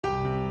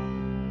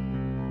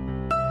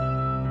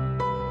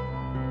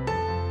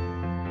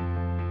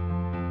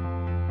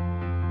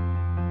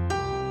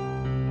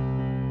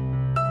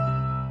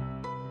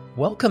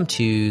Welcome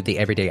to the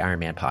Everyday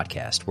Ironman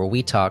podcast, where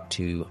we talk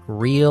to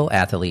real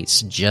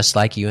athletes just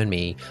like you and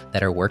me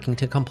that are working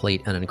to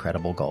complete an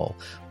incredible goal.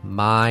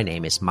 My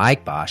name is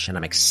Mike Bosch, and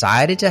I'm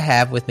excited to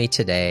have with me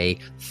today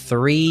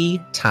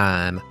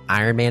 3-time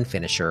Ironman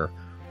finisher,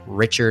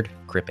 Richard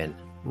Crippen.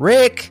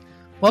 Rick,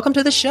 welcome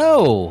to the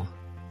show.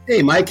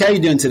 Hey, Mike, how you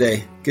doing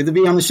today? Good to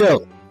be on the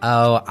show.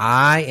 Oh,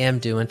 I am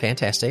doing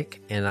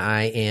fantastic, and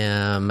I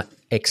am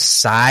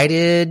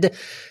excited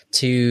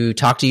to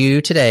talk to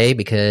you today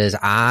because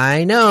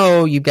I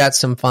know you've got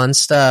some fun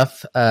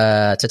stuff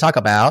to talk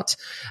about.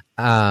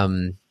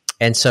 And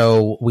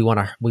so we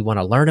want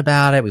to learn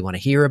about it. We want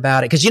to hear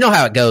about it because you know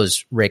how it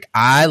goes, Rick.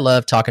 I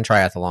love talking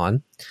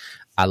triathlon.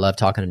 I love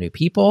talking to new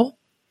people.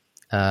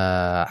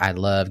 I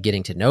love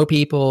getting to know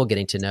people,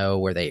 getting to know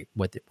where they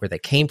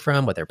came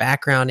from, what their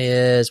background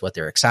is, what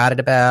they're excited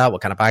about,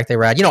 what kind of bike they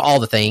ride, all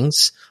the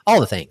things,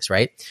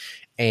 right?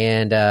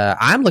 And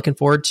I'm looking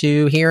forward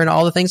to hearing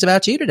all the things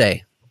about you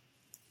today.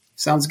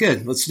 Sounds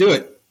good. Let's do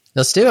it.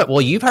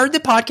 Well, you've heard the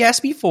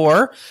podcast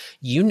before.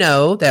 You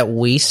know that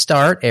we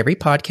start every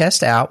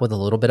podcast out with a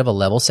little bit of a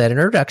level set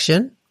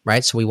introduction,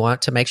 right? So we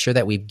want to make sure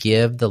that we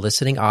give the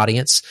listening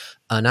audience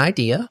an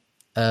idea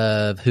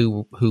of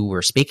who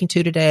we're speaking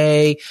to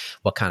today,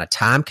 what kind of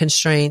time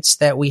constraints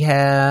that we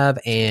have,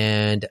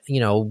 and,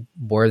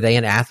 were they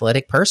an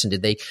athletic person?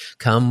 Did they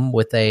come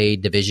with a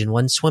Division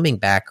I swimming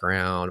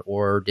background,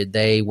 or did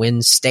they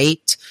win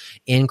state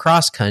in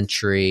cross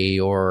country,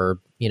 or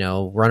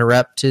runner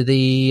up to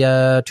the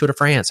Tour de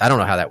France? I don't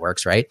know how that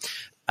works, right?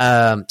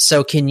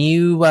 So can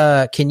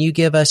you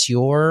give us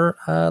your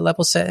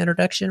level set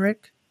introduction,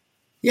 Rick?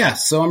 Yeah.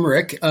 So I'm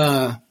Rick.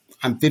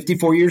 I'm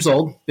 54 years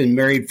old. Been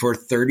married for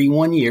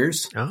 31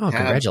 years. Oh,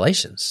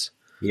 congratulations!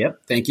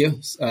 Yep. Thank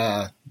you.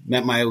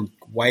 Met my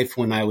wife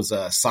when I was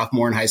a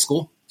sophomore in high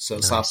school. So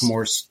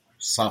nice.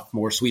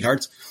 sophomore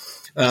sweethearts.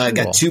 Cool.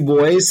 Got two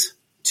boys,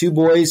 two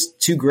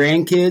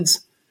grandkids.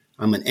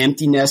 I'm an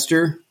empty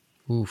nester.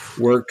 Oof.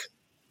 Work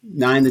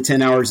 9 to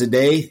 10 hours a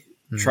day.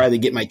 Try to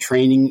get my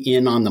training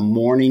in on the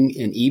morning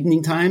and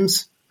evening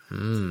times.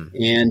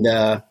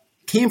 And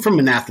came from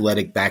an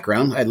athletic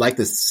background. I'd like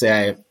to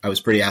say I was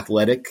pretty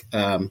athletic.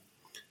 Ran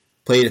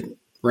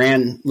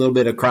a little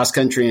bit of cross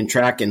country and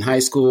track in high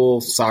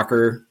school,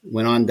 soccer.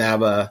 Went on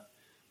to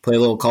play a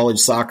little college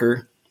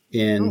soccer back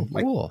in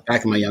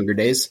my younger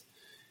days.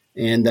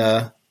 And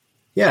then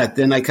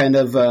I kind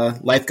of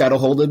life got a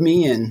hold of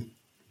me, and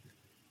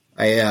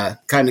I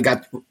kind of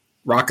got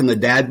rocking the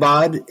dad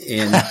bod,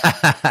 and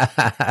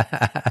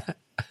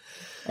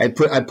I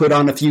put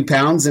on a few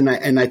pounds, and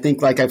I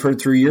think, like I've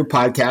heard through your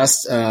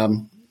podcast,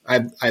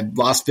 I've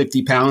lost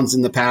 50 pounds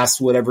in the past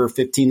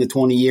 15 to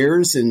 20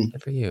 years, and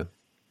good for you.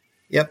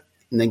 Yep.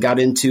 And then got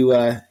into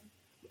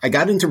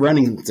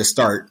running to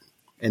start,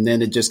 and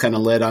then it just kind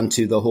of led on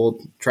to the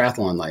whole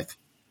triathlon life.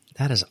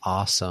 That is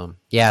awesome.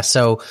 Yeah.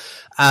 So,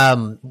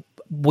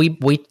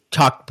 we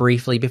talked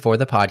briefly before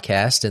the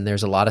podcast, and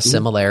there's a lot of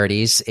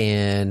similarities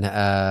in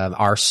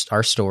our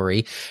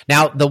story.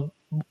 Now,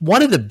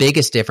 one of the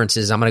biggest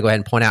differences I'm going to go ahead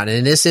and point out,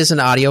 and this is an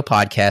audio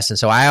podcast, and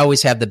so I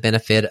always have the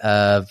benefit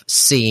of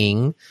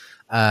seeing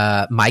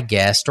my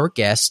guest or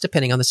guests,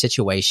 depending on the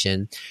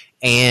situation.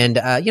 And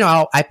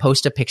I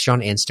post a picture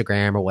on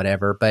Instagram or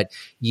whatever, but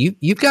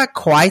you've got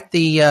quite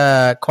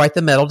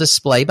the medal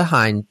display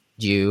behind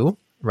you,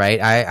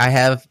 right? I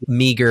have a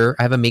meager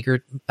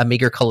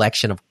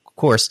collection, of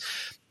course.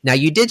 Now,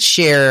 you did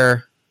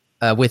share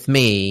with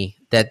me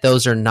that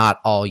those are not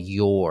all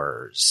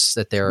yours,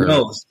 that there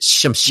are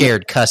some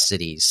shared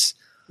custodies.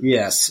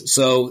 Yes.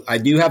 So I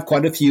do have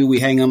quite a few. We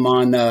hang them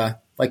on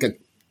like a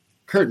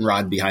curtain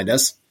rod behind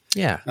us.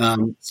 Yeah.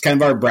 It's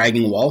kind of our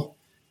bragging wall.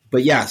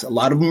 But yes, a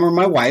lot of them are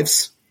my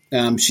wife's.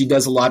 She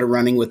does a lot of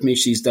running with me.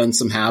 She's done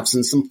some halves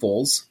and some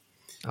fulls.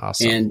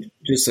 Awesome. And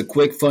just a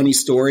quick funny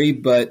story,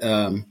 but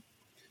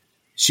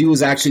she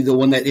was actually the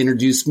one that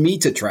introduced me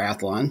to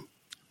triathlon.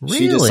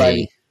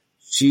 Really?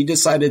 She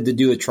decided to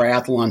do a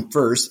triathlon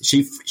first.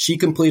 She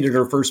completed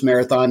her first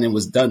marathon and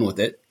was done with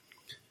it.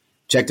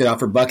 Checked it off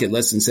her bucket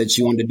list and said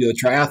she wanted to do a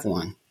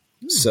triathlon.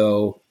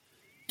 So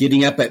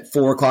getting up at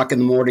 4:00 in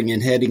the morning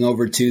and heading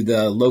over to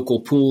the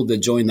local pool to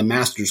join the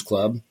Masters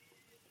Club,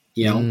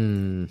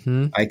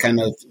 I kind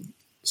of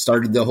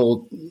started the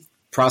whole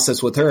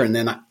process with her. And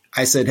then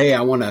I said, hey,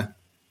 I want to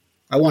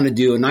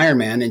do an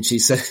Ironman. And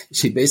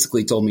she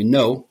basically told me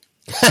no.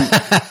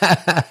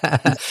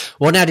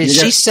 Well, now, did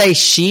she say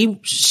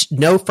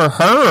no for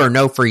her or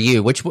no for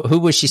you? Who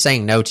was she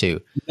saying no to?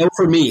 No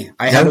for me.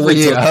 I had to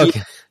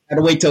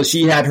wait till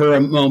she had her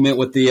moment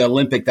with the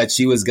Olympic that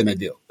she was going to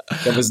do.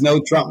 There was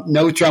no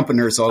Trump in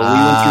her, so we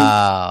went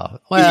through.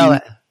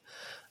 Well,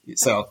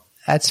 so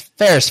that's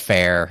fair's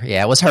fair.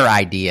 Yeah, it was her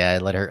idea.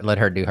 Let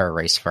her do her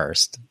race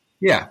first.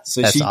 Yeah,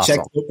 so that's awesome.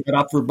 Checked it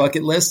off her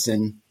bucket list,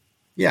 and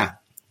yeah.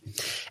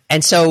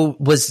 And so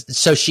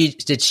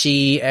did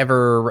she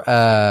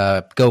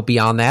ever go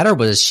beyond that, or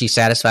was she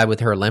satisfied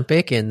with her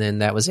Olympic and then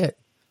that was it?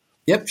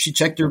 Yep. She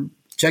checked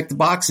the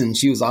box and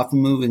she was off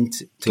and moving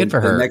to good for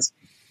her. The next.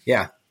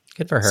 Yeah.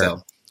 Good for her.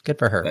 Good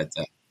for her. But,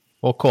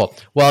 Well, cool.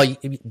 Well,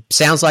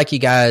 sounds like you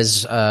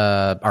guys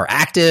are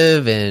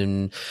active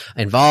and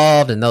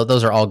involved, and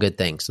those are all good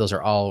things. Those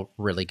are all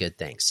really good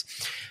things.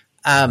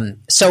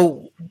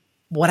 So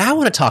what I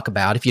want to talk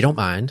about, if you don't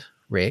mind,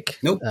 Rick,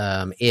 Nope.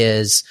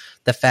 Is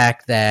the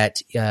fact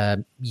that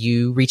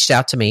you reached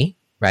out to me,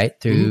 right,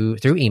 through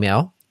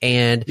email.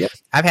 And Yep.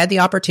 I've had the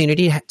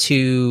opportunity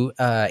to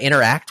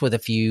interact with a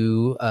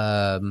few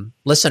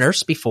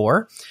listeners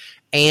before.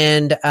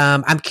 And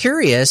I'm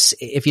curious,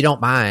 if you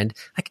don't mind,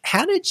 like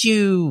how did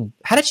you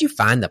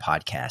find the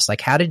podcast?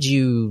 Like how did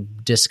you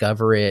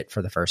discover it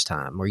for the first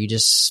time? Were you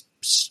just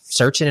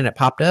searching and it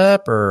popped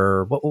up,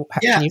 or what?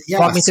 Can you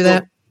walk me through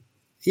that?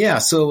 Yeah.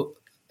 So,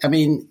 I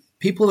mean,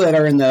 people that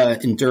are in the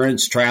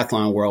endurance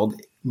triathlon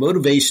world,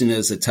 motivation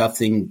is a tough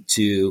thing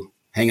to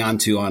hang on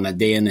to on a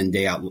day in and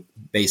day out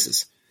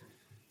basis.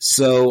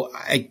 So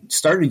I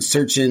started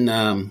searching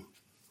on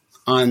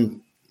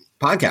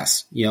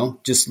podcasts,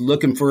 just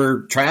looking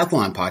for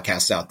triathlon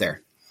podcasts out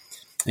there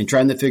and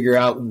trying to figure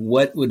out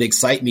what would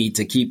excite me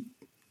to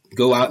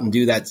go out and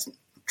do that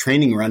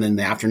training run in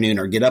the afternoon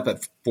or get up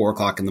at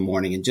 4:00 in the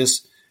morning and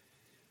just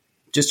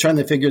trying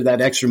to figure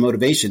that extra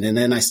motivation. And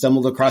then I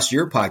stumbled across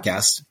your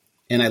podcast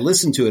and I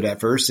listened to it at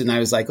first and I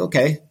was like,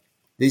 okay,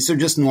 these are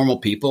just normal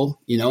people,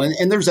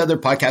 and there's other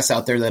podcasts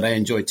out there that I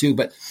enjoy too,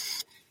 but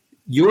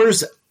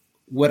yours,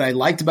 what I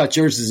liked about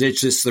yours is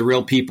it's just the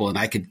real people, and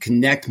I could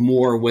connect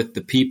more with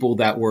the people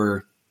that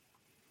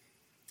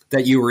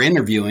you were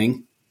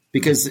interviewing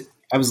because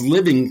I was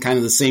living kind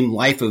of the same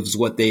life as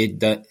what they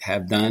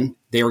have done.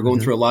 They were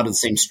going through a lot of the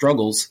same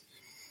struggles.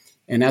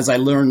 And as I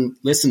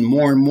listened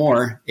more and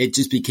more, it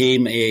just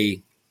became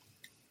a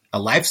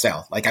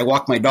lifestyle. Like I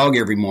walk my dog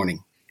every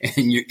morning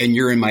and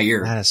you're in my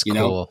ear. That's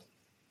cool.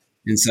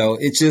 And so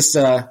it's just,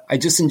 I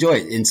just enjoy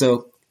it. And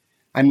so,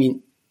 I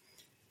mean,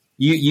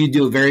 you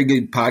do a very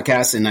good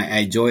podcast and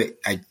I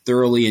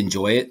thoroughly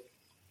enjoy it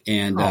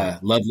and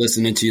love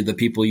listening to the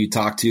people you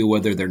talk to,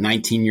 whether they're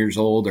 19 years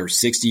old or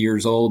 60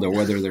 years old or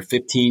whether they're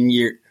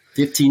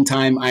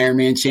 15-time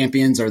Ironman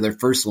champions or their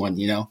first one,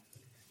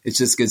 it's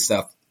just good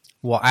stuff.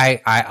 Well,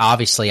 I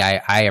obviously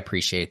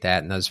appreciate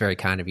that. And that was very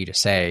kind of you to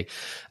say.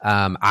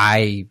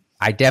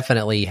 I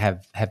definitely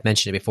have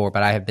mentioned it before,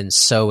 but I have been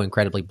so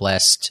incredibly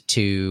blessed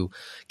to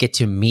get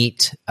to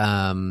meet,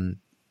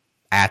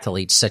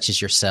 athletes such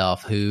as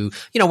yourself who,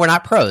 we're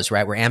not pros,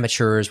 right? We're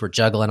amateurs, we're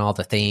juggling all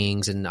the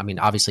things. And I mean,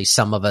 obviously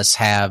some of us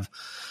have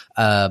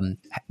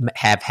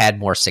had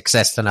more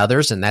success than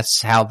others, and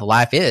that's how the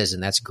life is.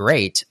 And that's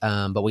great.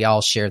 But we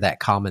all share that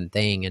common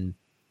thing. And,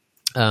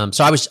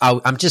 so I'm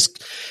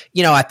just,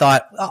 I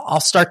thought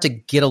I'll start to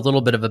get a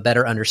little bit of a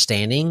better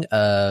understanding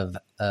of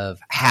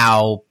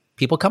how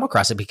people come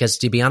across it, because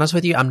to be honest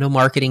with you, I'm no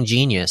marketing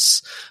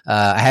genius.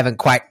 I haven't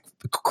quite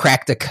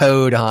cracked the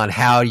code on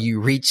how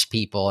you reach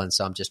people. And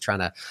so I'm just trying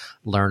to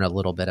learn a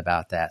little bit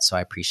about that. So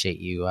I appreciate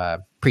you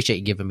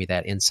giving me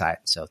that insight.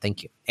 So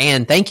thank you.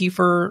 And thank you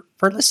for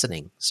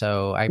listening.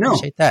 So I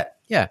appreciate that.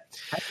 Yeah.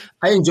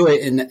 I enjoy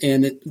it.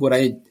 And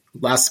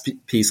last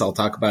piece I'll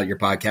talk about your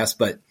podcast,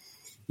 but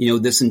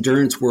this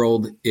endurance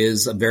world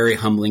is a very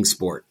humbling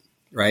sport,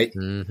 right?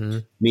 Mm-hmm.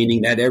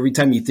 Meaning that every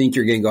time you think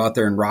you're going to go out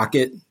there and rock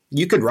it,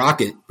 you could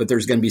rock it, but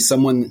there's going to be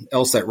someone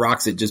else that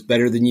rocks it just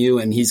better than you.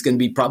 And he's going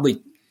to be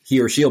he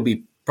or she'll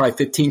be probably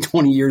 15,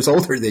 20 years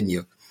older than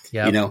you,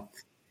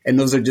 and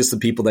those are just the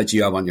people that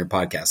you have on your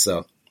podcast.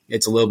 So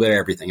it's a little bit of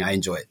everything. I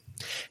enjoy it.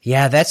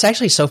 Yeah, that's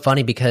actually so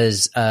funny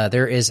because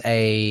there's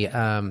a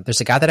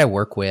guy that I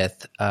work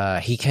with.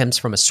 He comes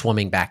from a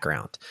swimming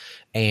background,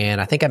 and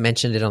I think I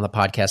mentioned it on the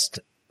podcast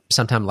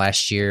sometime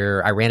last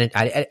year.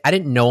 I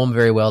didn't know him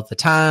very well at the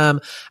time.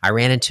 I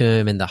ran into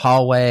him in the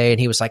hallway and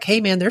he was like, "Hey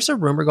man, there's a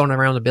rumor going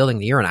around the building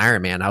that you're an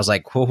Ironman." I was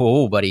like,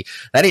 whoa, buddy,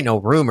 that ain't no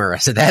rumor. I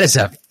said, that is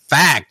a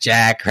fact,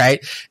 Jack.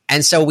 Right.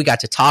 And so we got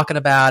to talking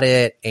about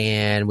it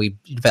and we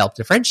developed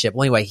a friendship.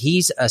 Well, anyway,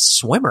 he's a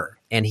swimmer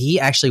and he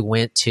actually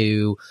went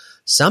to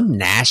some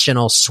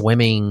national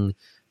swimming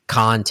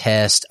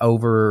contest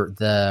over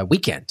the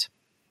weekend.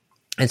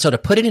 And so to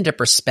put it into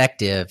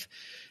perspective,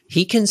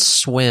 he can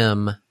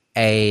swim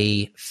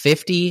a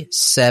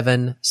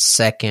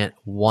 57-second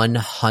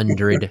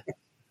 100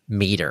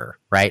 meter,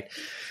 right?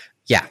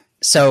 Yeah.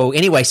 So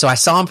anyway, so I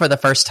saw him for the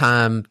first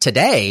time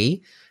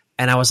today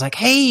and I was like,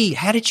 "Hey,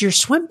 how did your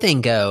swim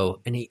thing go?"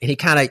 And he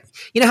kind of,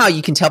 how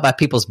you can tell by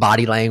people's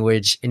body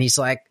language. And he's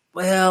like,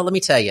 "Well, let me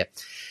tell you."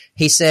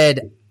 He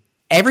said,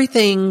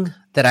 "Everything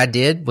that I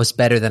did was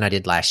better than I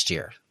did last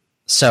year.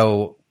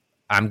 So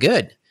I'm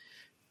good."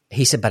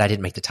 He said, "But I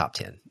didn't make the top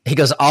 10. He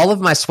goes, "All of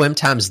my swim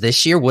times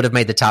this year would have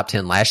made the top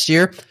 10 last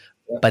year,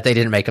 but they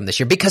didn't make them this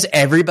year because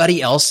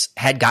everybody else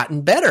had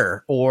gotten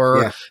better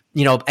or,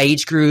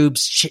 age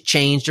groups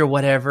changed or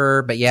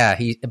whatever." But yeah,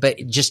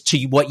 but just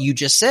to what you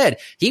just said,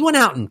 he went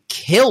out and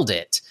killed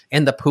it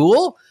in the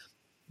pool.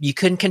 He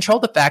couldn't control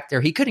the fact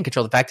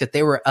that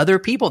there were other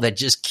people that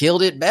just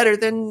killed it better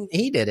than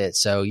he did it.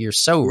 So you're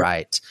so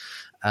right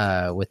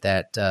with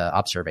that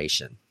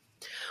observation.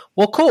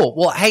 Well, cool.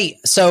 Well, hey,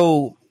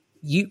 so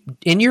you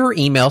in your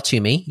email to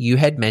me, you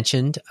had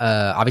mentioned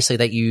obviously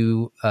that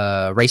you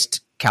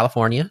raced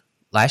California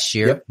last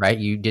year, Yep. right?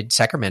 You did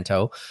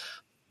Sacramento.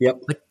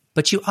 Yep.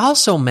 But you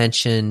also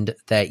mentioned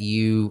that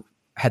you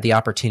had the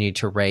opportunity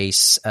to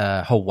race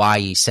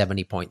Hawaii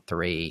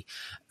 70.3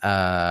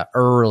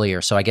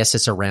 earlier. So I guess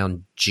it's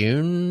around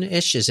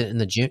June-ish. Is it in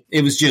the June?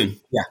 It was June.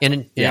 Yeah.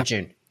 In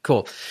June.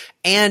 Cool.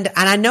 And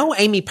I know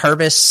Amy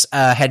Purvis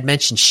had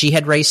mentioned she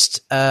had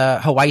raced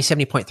Hawaii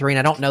 70.3, and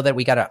I don't know that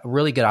we got a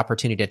really good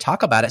opportunity to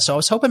talk about it. So I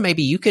was hoping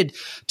maybe you could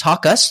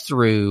talk us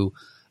through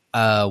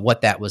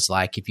what that was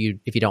like, if you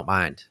don't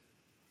mind.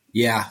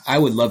 Yeah, I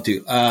would love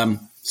to.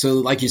 So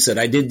like you said,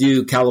 I did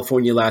do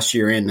California last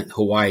year and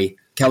Hawaii.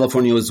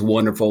 California was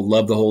wonderful.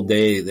 Loved the whole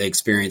day, the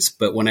experience.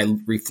 But when I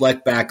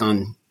reflect back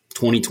on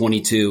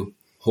 2022,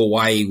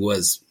 Hawaii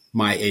was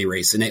my A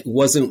race. And it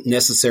wasn't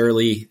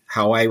necessarily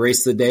how I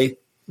raced the day,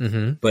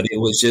 but it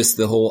was just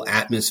the whole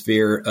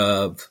atmosphere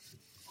of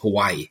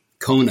Hawaii,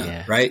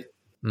 Kona, right?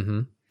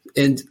 Mm-hmm.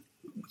 And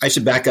I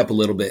should back up a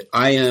little bit.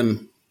 I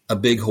am a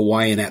big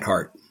Hawaiian at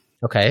heart.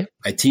 Okay.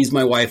 I tease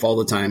my wife all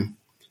the time.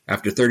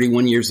 After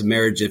 31 years of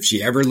marriage, if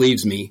she ever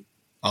leaves me,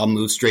 I'll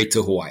move straight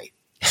to Hawaii.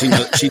 She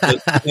knows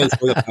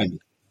where to find me,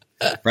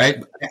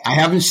 right? I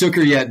haven't shook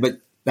her yet,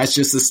 but that's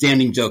just a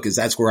standing joke, is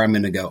that's where I'm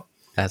going to go.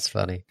 That's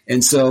funny.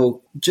 And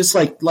so just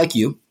like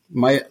you,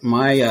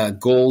 my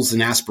goals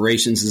and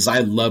aspirations is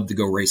I'd love to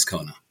go race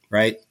Kona,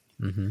 right?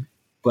 Mm-hmm.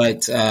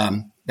 But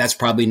that's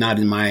probably not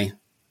in my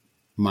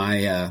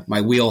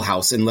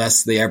wheelhouse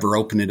unless they ever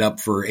open it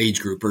up for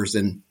age groupers,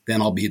 and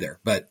then I'll be there.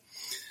 But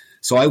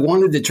so I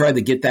wanted to try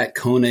to get that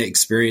Kona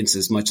experience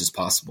as much as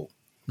possible.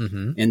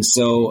 Mm-hmm. And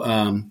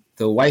so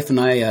the wife and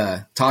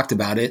I talked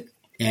about it,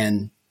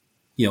 and,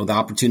 the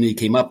opportunity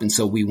came up. And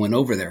so we went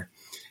over there.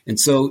 And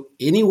so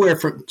anywhere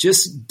from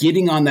just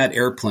getting on that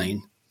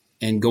airplane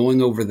and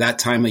going over that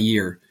time of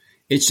year,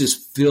 it's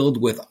just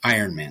filled with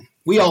Ironman.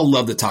 We all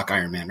love to talk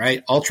Ironman,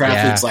 right? All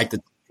triathletes like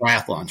the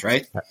triathlons,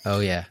 right?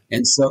 Oh, yeah.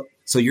 And so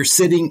you're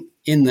sitting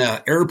in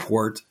the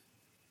airport,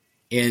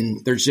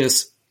 and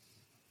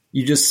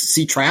you just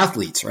see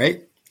triathletes,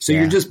 right? So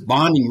you're just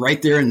bonding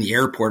right there in the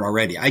airport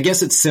already. I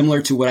guess it's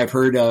similar to what I've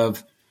heard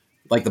of,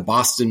 like the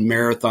Boston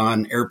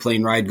Marathon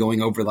airplane ride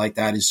going over like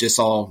that is just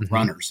all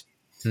runners.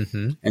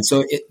 Mm-hmm. And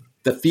so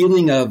the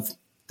feeling of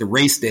the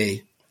race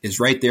day is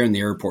right there in the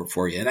airport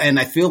for you. And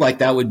I feel like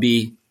that would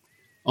be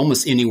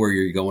almost anywhere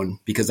you're going,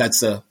 because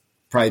that's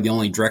probably the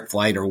only direct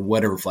flight or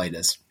whatever flight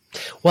is.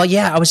 Well,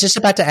 yeah, I was just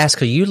about to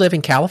ask you. You live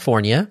in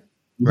California,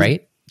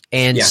 right?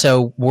 And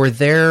so were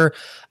there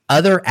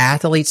other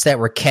athletes that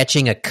were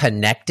catching a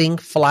connecting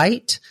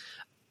flight?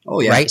 Oh,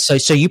 yeah. Right?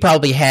 So you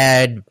probably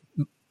had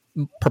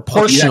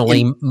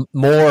proportionally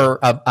more,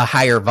 a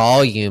higher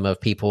volume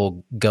of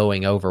people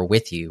going over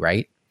with you,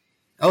 right?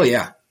 Oh,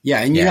 yeah.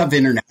 Yeah. And you have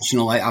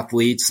international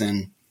athletes,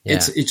 and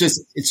it's just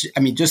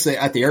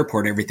at the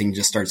airport, everything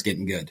just starts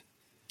getting good.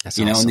 That's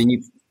awesome. And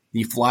then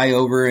you fly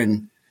over,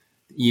 and,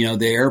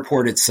 the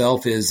airport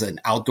itself is an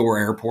outdoor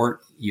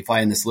airport. You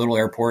fly in this little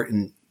airport,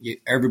 and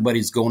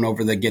everybody's going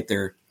over to get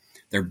their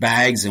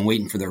bags and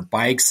waiting for their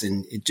bikes.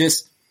 And it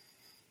just,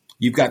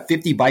 you've got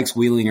 50 bikes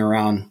wheeling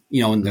around,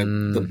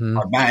 in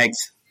our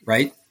bags,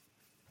 right?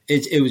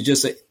 It was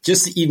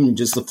just even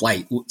the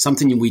flight,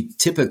 something we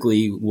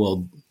typically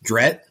will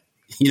dread,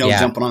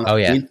 jumping on.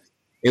 Plane.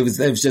 It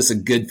was just a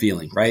good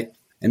feeling, right?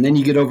 And then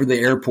you get over the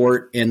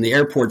airport, and the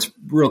airport's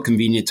real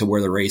convenient to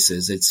where the race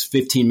is. It's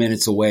 15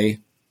 minutes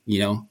away,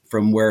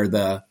 from where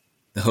the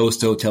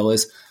host hotel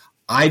is.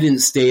 I didn't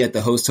stay at the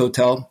host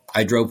hotel.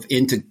 I drove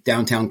into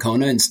downtown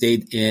Kona and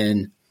stayed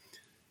in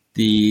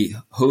the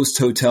host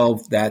hotel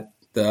that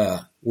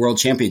the World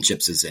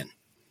Championships is in.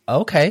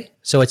 Okay.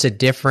 So it's a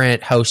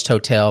different host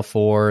hotel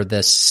for the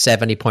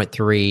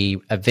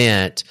 70.3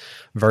 event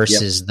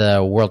versus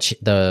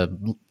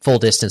the full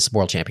distance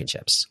World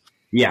Championships.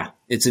 Yeah.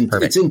 It's in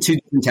two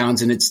different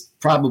towns, and it's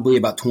probably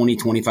about 20,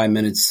 25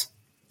 minutes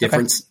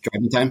difference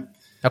driving time.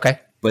 Okay.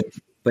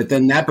 But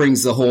then that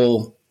brings the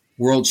whole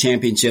World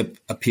Championship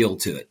appeal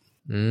to it.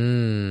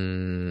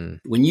 When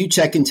you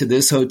check into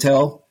this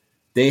hotel,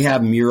 they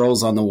have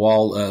murals on the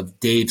wall of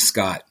Dave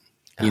Scott,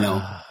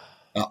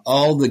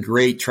 all the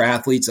great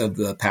triathletes of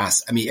the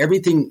past. I mean,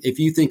 everything, if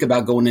you think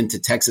about going into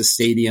Texas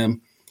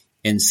Stadium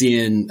and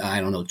seeing,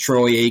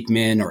 Troy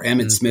Aikman or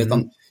Emmett Smith,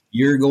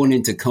 you're going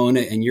into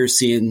Kona and you're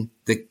seeing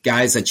the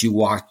guys that you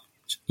watch,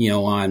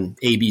 on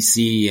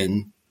ABC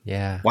and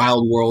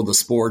Wild World of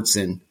Sports.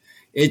 And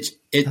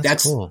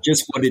that's cool.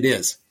 Just what it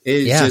is.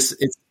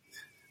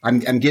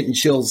 I'm getting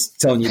chills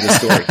telling you the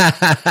story.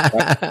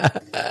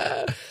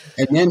 Right?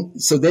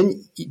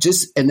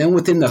 And then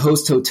within the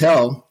host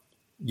hotel,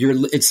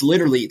 it's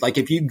literally like,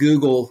 if you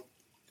Google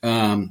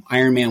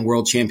Ironman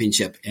World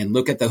Championship and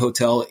look at the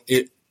hotel,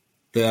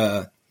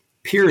 the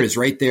pier is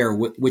right there,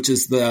 which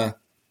is the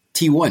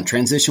T1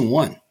 transition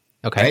 1.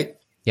 Okay. Right?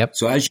 Yep.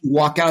 So as you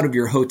walk out of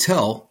your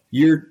hotel,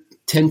 you're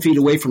 10 feet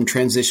away from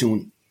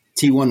transition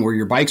T1, where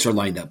your bikes are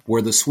lined up,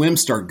 where the swim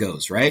start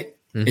goes, right?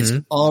 Mm-hmm. It's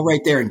all right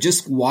there. And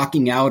just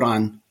walking out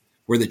on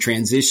where the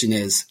transition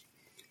is,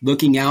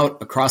 looking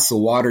out across the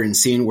water and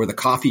seeing where the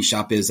coffee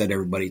shop is that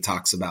everybody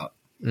talks about.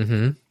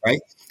 Mm-hmm.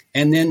 Right.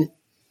 And then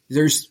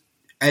there's,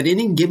 at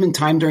any given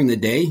time during the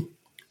day,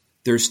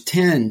 there's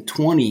 10,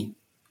 20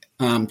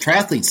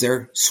 triathletes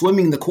there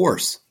swimming the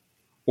course,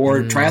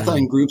 or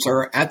triathlon groups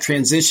are at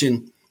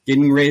transition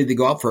getting ready to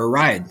go out for a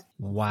ride.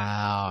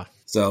 Wow.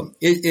 So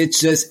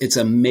it's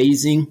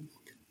amazing.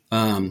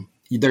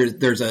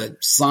 There's a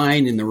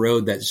sign in the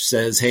road that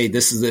says, hey,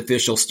 this is the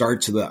official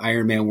start to the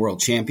Ironman World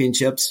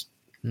Championships.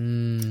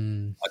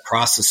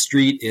 Across the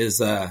street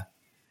is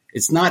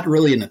it's not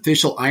really an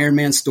official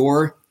Ironman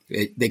store.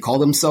 They call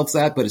themselves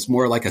that, but it's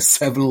more like a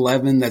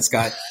 7-Eleven that's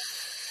got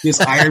this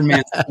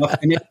Ironman stuff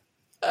in it.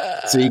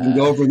 So you can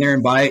go over there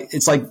and buy it.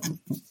 It's like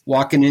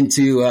walking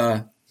into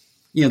the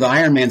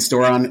Ironman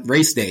store on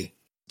race day.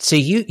 So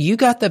you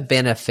got the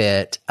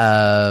benefit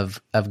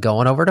of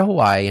going over to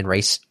Hawaii and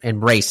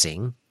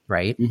racing,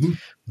 right?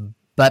 Mm-hmm.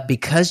 But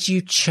because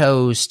you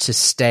chose to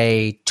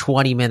stay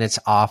 20 minutes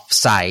off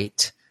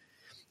site,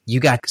 you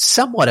got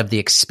somewhat of the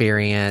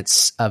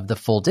experience of the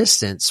full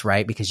distance,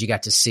 right? Because you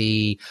got to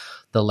see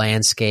the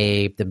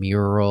landscape, the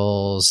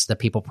murals, the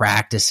people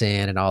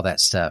practicing and all that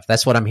stuff.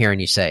 That's what I'm hearing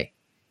you say.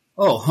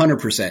 Oh,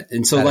 100%.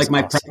 And so like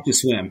my awesome.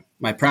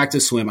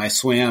 practice swim, I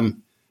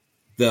swam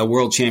the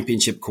World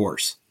Championship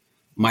course.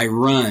 My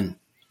run,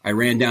 I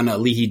ran down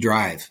Ali'i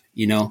Drive,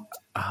 Oh,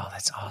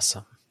 that's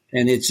awesome.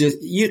 And it's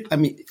just,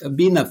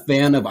 being a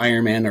fan of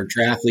Ironman or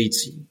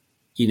triathletes,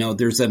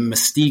 there's a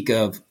mystique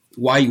of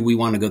why we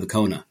want to go to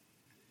Kona.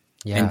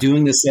 Yeah. And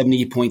doing the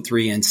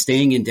 70.3 and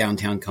staying in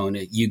downtown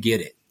Kona, you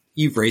get it.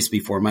 You've raced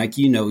before, Mike.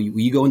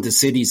 You go into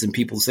cities and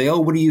people say, oh,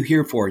 what are you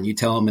here for? And you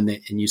tell them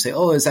and you say,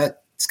 oh, it's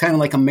kind of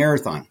like a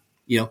marathon.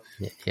 Yeah.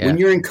 When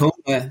you're in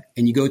Kona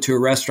and you go to a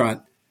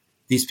restaurant,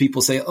 these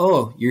people say,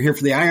 oh, you're here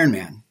for the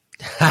Ironman.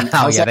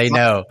 Oh, yeah, they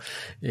know.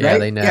 Yeah, right?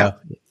 They know. Yeah.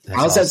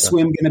 How's awesome. That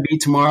swim going to be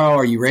tomorrow?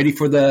 Are you ready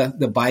for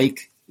the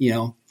bike?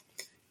 And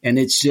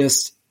it's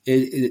just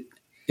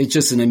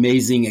an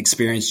amazing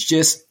experience,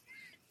 just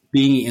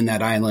being in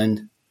that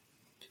island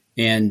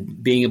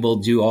and being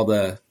able to do all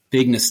the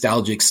big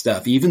nostalgic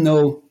stuff. Even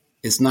though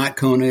it's not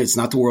Kona, it's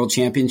not the World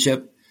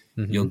Championship,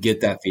 you'll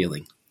get that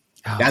feeling.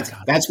 Oh,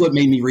 that's what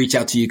made me reach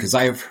out to you, because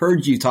I have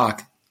heard you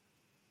talk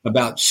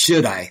about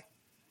should I,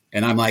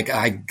 and I'm like,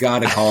 I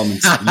gotta call him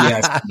and say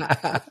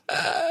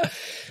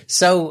yes.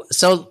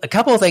 So a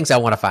couple of things I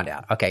want to find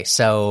out. Okay,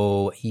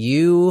 so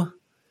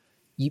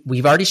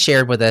we've already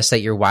shared with us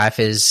that your wife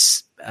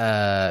is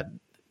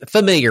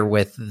familiar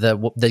with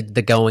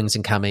the goings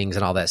and comings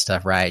and all that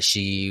stuff, right?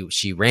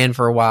 She ran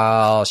for a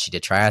while. She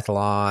did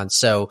triathlon.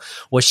 So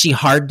was she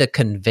hard to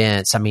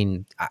convince? I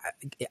mean,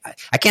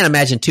 I can't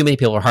imagine too many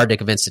people are hard to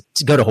convince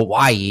to go to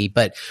Hawaii,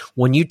 but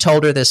when you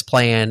told her this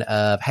plan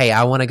of, hey,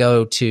 I want to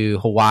go to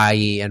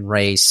Hawaii and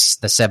race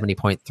the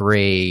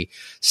 70.3,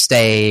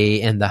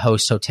 stay in the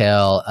host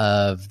hotel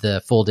of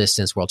the full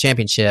distance world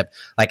championship,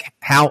 like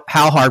how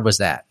hard was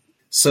that?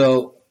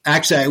 So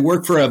actually I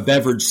work for a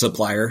beverage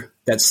supplier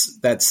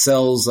that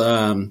sells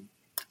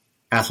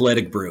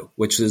Athletic Brew,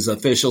 which is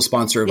official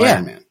sponsor of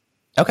Ironman.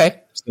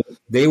 Okay. So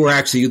they were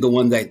actually the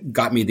one that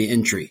got me the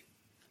entry.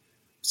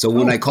 So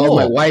when I called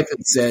my wife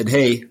and said,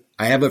 hey,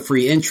 I have a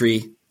free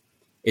entry,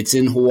 it's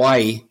in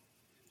Hawaii,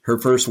 her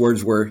first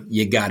words were,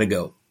 you got to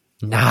go.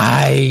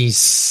 Nice.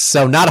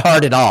 So not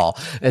hard at all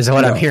is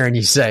what I'm hearing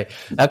you say.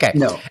 Okay.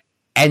 No.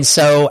 And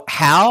so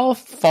how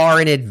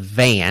far in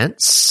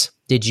advance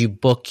did you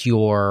book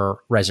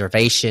your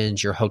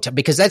reservations, your hotel?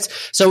 Because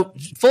so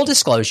full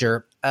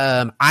disclosure,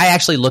 I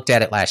actually looked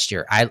at it last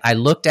year. I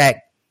looked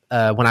at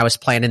when I was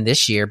planning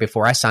this year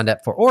before I signed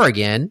up for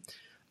Oregon,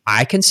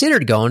 I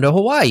considered going to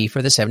Hawaii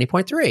for the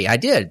 70.3. I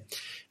did.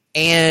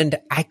 And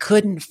I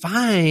couldn't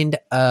find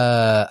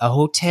a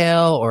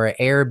hotel or an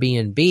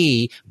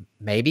Airbnb.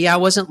 Maybe I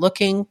wasn't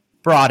looking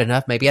broad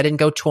enough. Maybe I didn't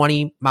go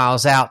 20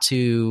 miles out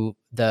to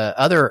the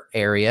other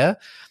area,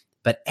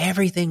 but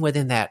everything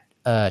within that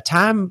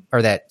time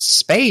or that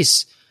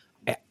space,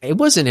 it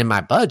wasn't in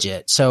my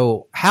budget.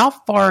 So how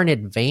far in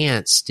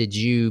advance did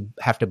you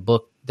have to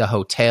book the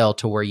hotel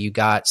to where you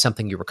got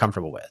something you were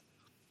comfortable with?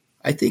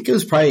 I think it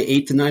was probably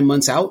 8 to 9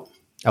 months out.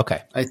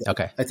 Okay.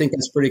 Okay. I think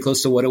that's pretty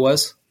close to what it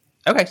was.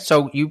 Okay.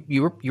 So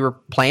you were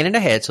planning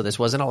ahead. So this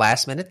wasn't a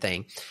last minute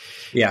thing.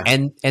 Yeah.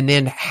 And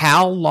then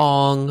how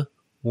long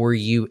were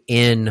you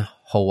in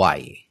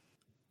Hawaii?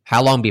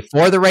 How long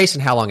before the race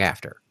and how long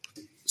after?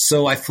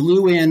 So I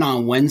flew in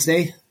on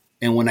Wednesday.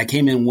 And when I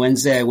came in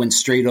Wednesday, I went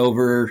straight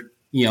over,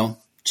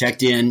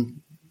 checked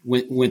in,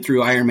 went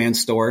through Ironman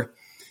store,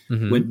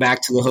 went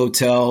back to the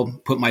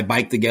hotel, put my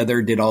bike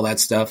together, did all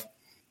that stuff.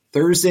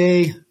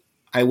 Thursday,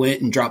 I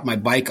went and dropped my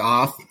bike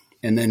off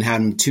and then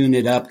had them tune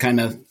it up, kind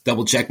of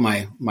double check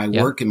my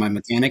work and my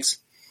mechanics.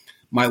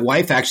 My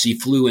wife actually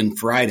flew in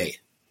Friday.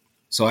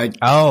 So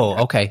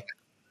okay.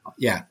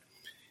 Yeah.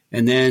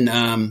 And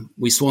then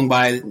we swung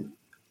by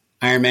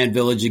Ironman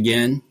Village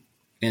again.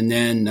 And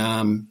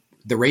then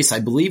the race, I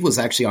believe, was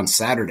actually on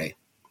Saturday.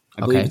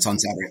 I believe it's on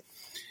Saturday.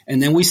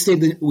 And then we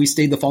stayed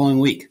the following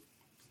week.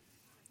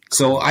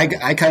 So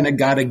I kind of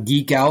got to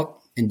geek out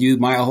and do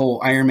my whole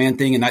Ironman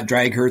thing and not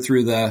drag her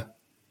through the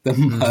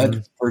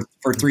mud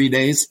for 3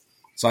 days.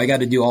 So I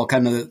got to do all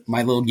kind of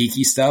my little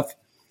geeky stuff.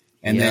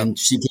 And then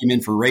she came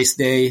in for race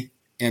day.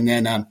 And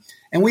then,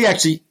 and we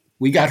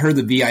got her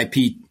the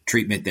VIP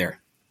treatment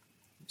there.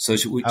 So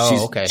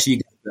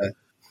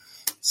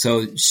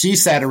so she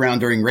sat around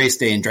during race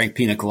day and drank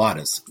pina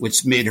coladas,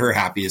 which made her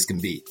happy as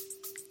can be.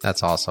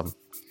 That's awesome.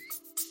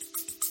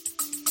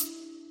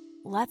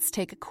 Let's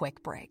take a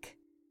quick break.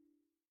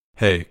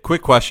 Hey,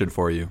 quick question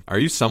for you. Are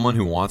you someone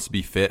who wants to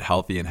be fit,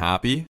 healthy, and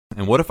happy?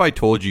 And what if I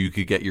told you you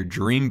could get your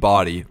dream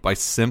body by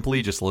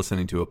simply just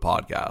listening to a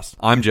podcast?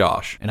 I'm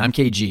Josh. And I'm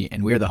KG,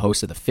 and we're the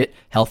hosts of the Fit,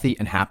 Healthy,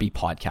 and Happy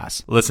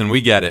podcast. Listen,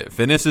 we get it.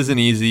 Fitness isn't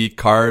easy.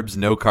 Carbs,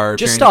 no carbs.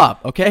 Just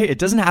stop, okay? It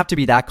doesn't have to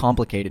be that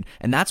complicated.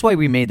 And that's why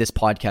we made this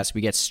podcast.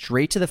 We get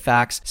straight to the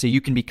facts so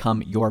you can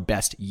become your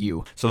best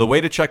you. So the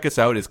way to check us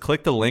out is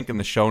click the link in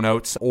the show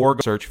notes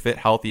or search Fit,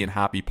 Healthy, and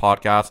Happy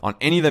podcast on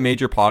any of the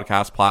major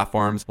podcast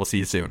platforms. We'll see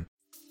you soon.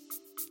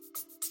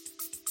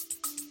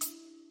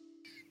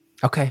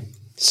 Okay.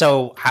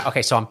 So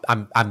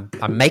I'm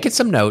making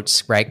some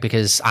notes, right?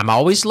 Because I'm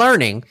always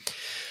learning.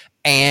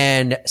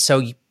 And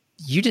so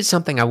you did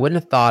something I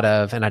wouldn't have thought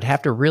of, and I'd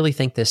have to really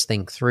think this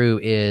thing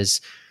through,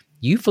 is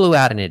you flew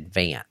out in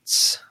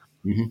advance,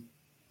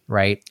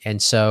 right?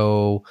 And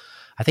so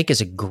I think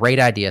it's a great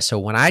idea. So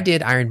when I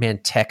did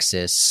Ironman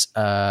Texas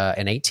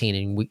in 18,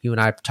 and you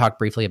and I talked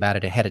briefly about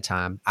it ahead of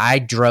time, I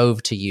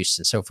drove to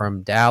Houston. So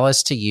from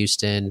Dallas to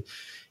Houston,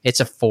 it's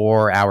a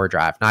 4-hour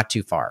drive, not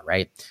too far,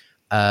 right?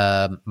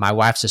 My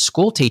wife's a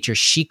school teacher.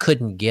 She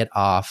couldn't get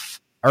off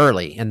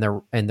early, and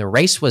the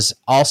race was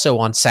also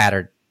on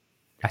Saturday.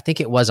 I think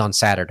it was on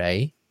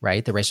Saturday,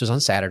 right? The race was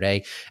on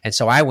Saturday. And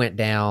so I went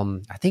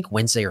down, I think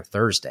Wednesday or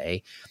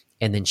Thursday,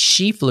 and then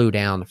she flew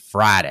down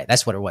Friday.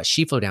 That's what it was.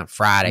 She flew down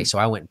Friday. So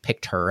I went and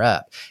picked her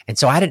up. And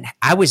so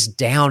I was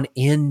down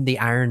in the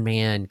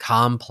Ironman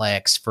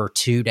complex for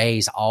 2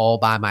 days all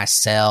by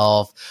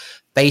myself,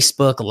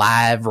 Facebook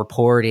live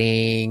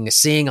reporting,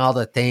 seeing all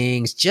the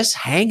things, just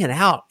hanging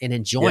out and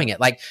enjoying it.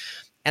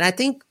 And I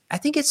think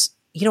it's,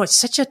 it's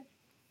such a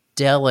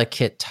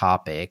delicate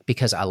topic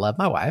because I love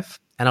my wife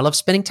and I love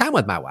spending time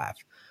with my wife,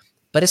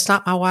 but it's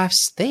not my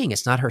wife's thing.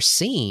 It's not her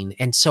scene.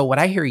 And so what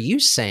I hear you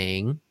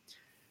saying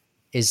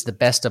is the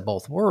best of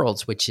both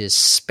worlds, which is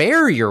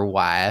spare your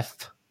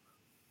wife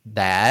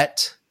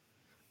that,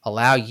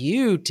 allow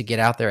you to get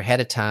out there ahead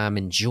of time,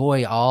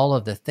 enjoy all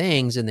of the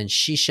things, and then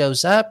she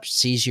shows up,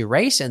 sees you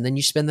race, and then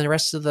you spend the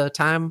rest of the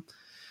time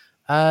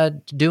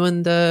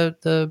doing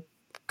the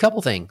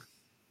couple thing.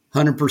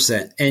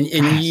 100%.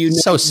 And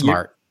so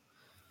smart.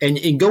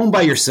 And going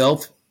by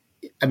yourself,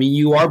 I mean,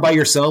 you are by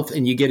yourself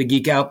and you get a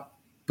geek out,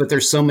 but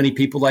there's so many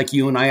people like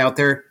you and I out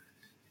there.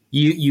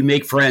 You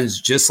make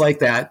friends just like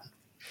that.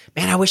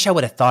 Man, I wish I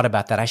would have thought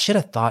about that. I should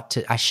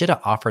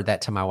have offered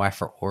that to my wife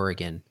for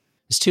Oregon.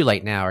 It's too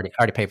late now. I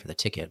already paid for the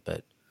ticket,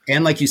 but.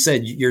 And like you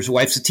said, your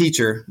wife's a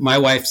teacher. My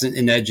wife's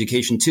in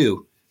education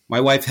too.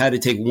 My wife had to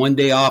take 1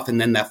 day off, and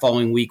then that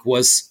following week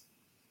was,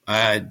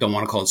 I don't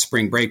want to call it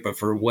spring break, but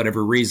for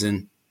whatever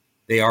reason,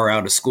 they are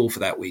out of school for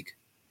that week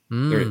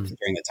during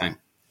that time.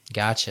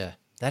 Gotcha.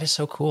 That is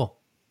so cool.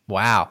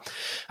 Wow.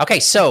 Okay,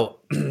 so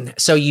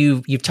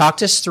you've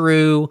talked us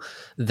through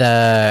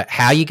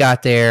how you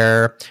got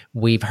there.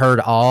 We've heard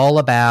all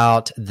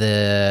about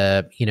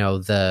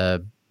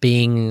the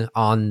being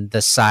on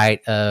the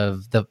site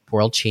of the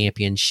World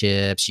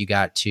Championships. You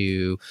got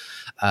to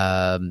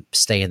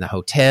stay in the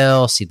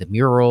hotel, see the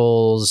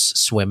murals,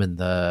 swim on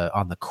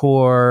the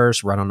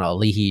course, run on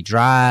Alihi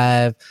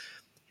Drive.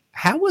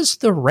 How was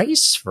the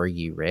race for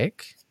you,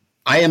 Rick?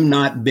 I am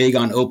not big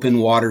on open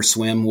water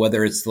swim,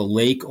 whether it's the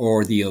lake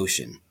or the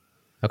ocean.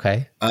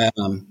 Okay.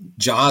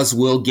 Jaws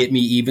will get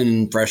me even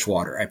in fresh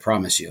water, I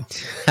promise you.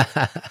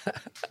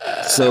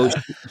 So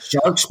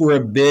sharks were a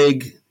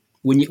big,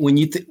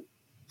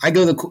 I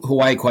go to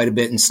Hawaii quite a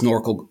bit and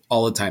snorkel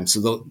all the time.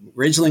 So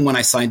originally when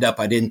I signed up,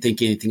 I didn't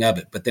think anything of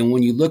it. But then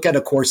when you look at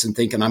a course and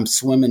thinking I'm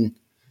swimming,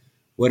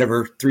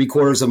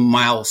 3/4 of a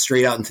mile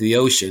straight out into the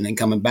ocean and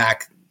coming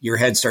back, your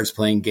head starts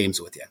playing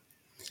games with you.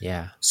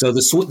 Yeah. So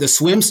the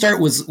swim start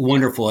was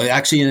wonderful.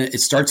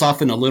 It starts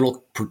off in a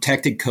little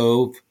protected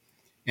cove,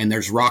 and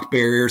there's rock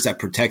barriers that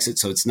protects it.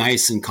 So it's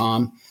nice and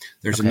calm.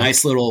 There's a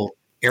nice little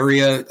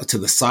area to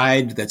the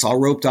side that's all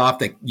roped off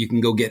that you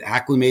can go get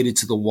acclimated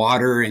to the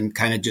water and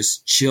kind of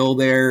just chill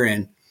there.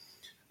 And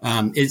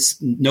it's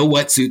no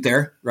wetsuit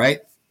there, right?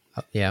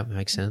 Yeah,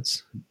 makes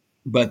sense.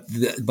 But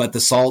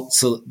the salt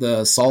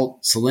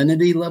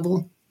salinity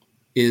level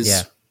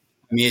is,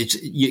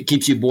 it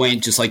keeps you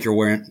buoyant just like you're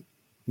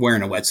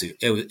wearing a wetsuit.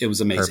 It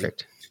was amazing.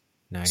 Perfect.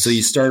 Nice. So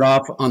you start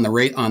off on the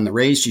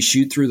race, you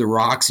shoot through the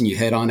rocks and you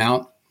head on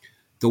out.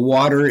 The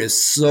water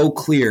is so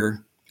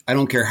clear. I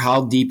don't care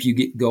how deep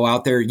you go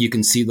out there, you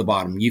can see the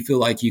bottom. You feel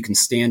like you can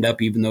stand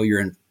up even though you're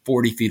in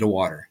 40 feet of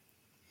water.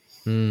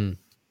 And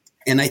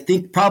I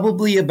think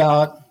probably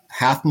about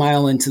half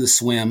mile into the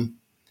swim,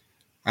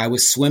 I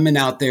was swimming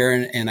out there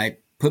and I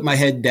put my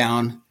head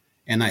down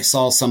and I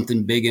saw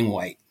something big and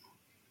white.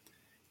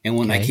 And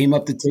when I came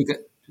up to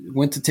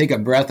went to take a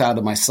breath out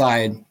of my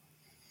side,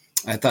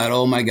 I thought,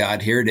 oh my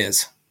God, here it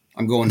is.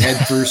 I'm going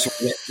head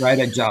first right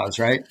at jaws,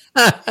 right?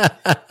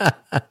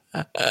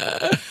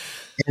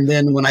 And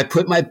then when I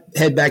put my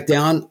head back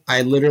down,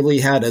 I literally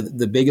had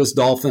the biggest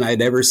dolphin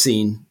I'd ever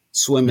seen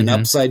swimming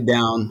upside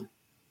down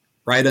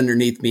right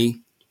underneath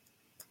me.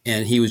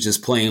 And he was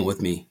just playing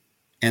with me.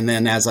 And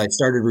then as I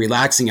started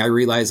relaxing, I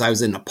realized I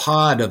was in a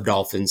pod of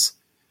dolphins.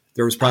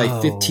 There was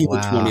probably 15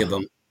 to 20 of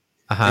them.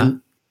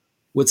 And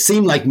what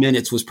seemed like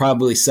minutes was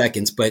probably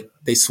seconds, but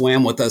they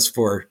swam with us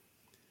for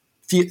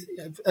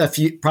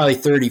probably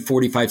 30,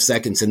 45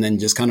 seconds, and then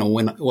just kind of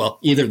went, well,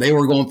 either they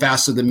were going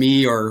faster than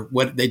me or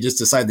what, they just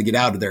decided to get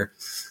out of there.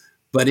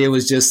 But it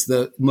was just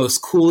the most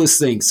coolest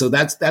thing. So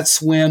that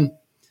swim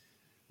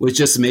was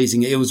just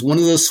amazing. It was one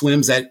of those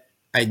swims that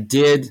I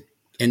did,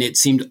 and it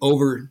seemed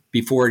over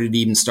before it had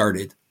even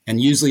started.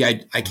 And usually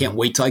I can't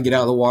wait till I get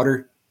out of the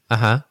water.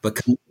 But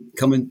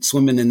coming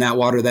swimming in that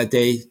water that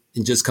day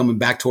and just coming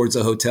back towards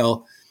the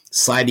hotel,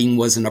 sliding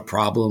wasn't a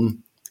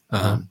problem.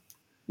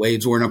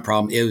 Waves weren't a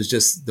problem. It was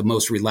just the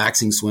most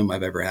relaxing swim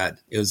I've ever had.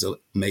 It was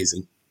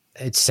amazing.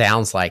 It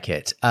sounds like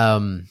it.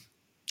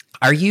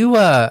 Are you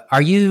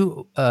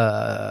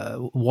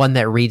one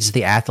that reads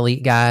the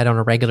athlete guide on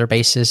a regular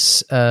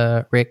basis,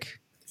 Rick?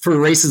 For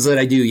races that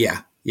I do,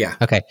 yeah. Yeah.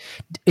 Okay.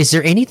 Is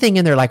there anything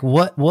in there like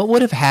what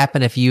would have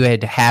happened if you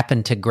had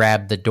happened to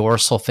grab the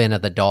dorsal fin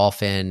of the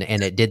dolphin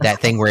and it did that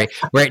thing where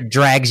it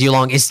drags you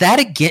along? Is that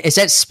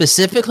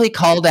specifically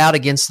called out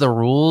against the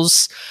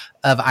rules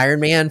of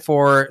Ironman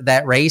for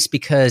that race?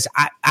 Because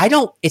I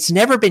don't, it's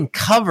never been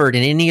covered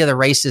in any of the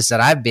races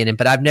that I've been in,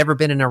 but I've never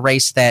been in a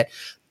race that,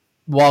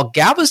 while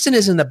Galveston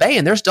is in the bay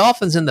and there's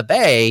dolphins in the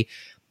bay,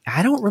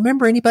 I don't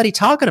remember anybody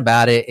talking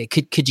about it.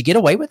 Could you get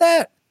away with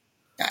that?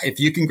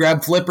 If you can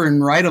grab Flipper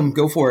and ride them,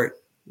 go for it.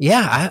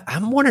 Yeah,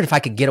 I'm wondering if I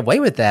could get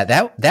away with that.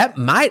 That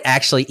might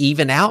actually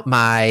even out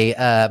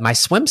my my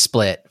swim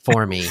split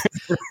for me.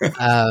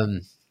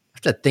 I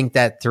have to think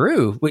that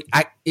through. What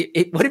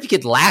if you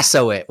could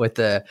lasso it with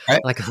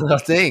like a little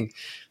thing?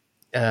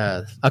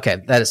 Okay,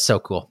 that is so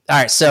cool. All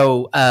right,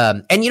 so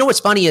and you know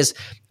what's funny is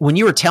when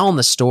you were telling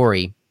the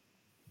story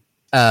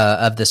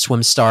of the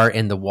swim start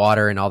in the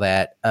water and all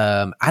that.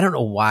 I don't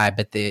know why,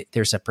 but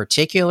there's a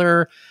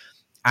particular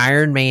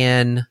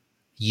Ironman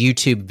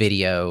YouTube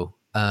video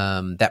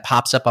that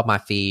pops up on my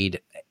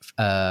feed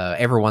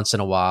every once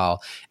in a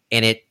while,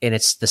 and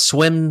it's the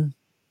swim.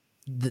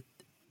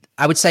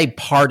 I would say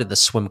part of the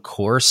swim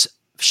course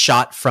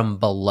shot from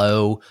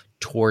below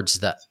towards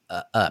the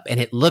up, and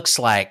it looks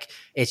like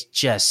it's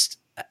just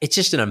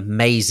an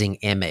amazing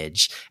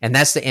image, and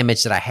that's the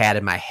image that I had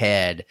in my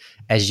head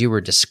as you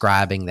were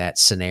describing that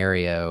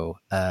scenario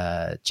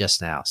just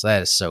now. So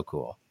that is so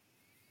cool.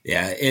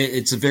 Yeah,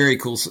 it's a very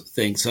cool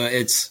thing. So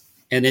it's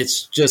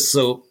just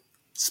so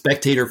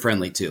spectator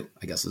friendly too,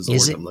 I guess is the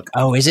word I'm looking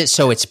for. Oh, is it?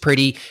 So it's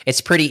pretty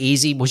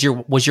easy. Was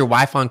your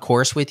wife on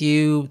course with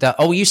you?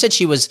 You said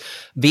she was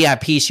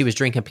VIP. She was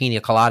drinking pina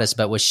coladas,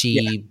 but was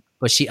she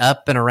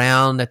up and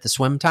around at the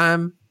swim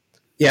time?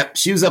 Yeah,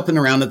 she was up and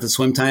around at the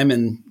swim time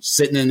and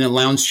sitting in the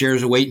lounge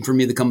chairs waiting for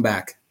me to come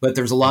back. But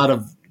there's a lot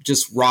of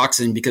just rocks,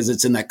 and because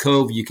it's in that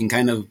cove, you can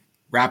kind of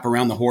wrap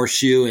around the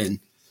horseshoe, and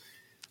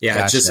yeah,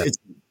 Gotcha.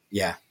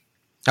 Yeah.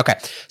 Okay.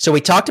 So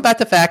we talked about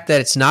the fact that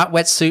it's not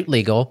wetsuit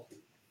legal,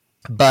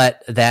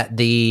 but that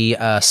the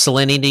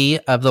salinity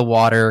of the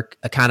water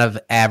kind of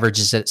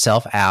averages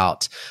itself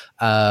out.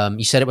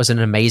 You said it was an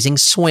amazing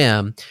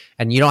swim,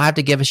 and you don't have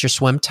to give us your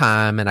swim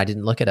time, and I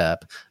didn't look it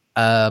up.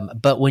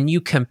 But when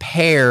you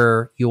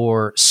compare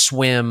your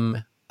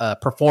swim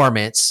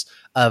performance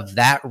of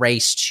that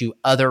race to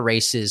other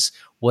races,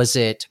 was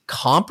it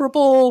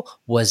comparable?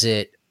 Was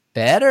it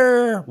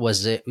better?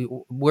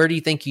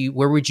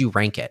 Where would you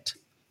rank it?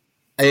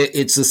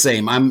 It's the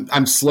same.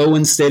 I'm slow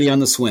and steady on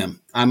the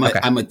swim. I'm a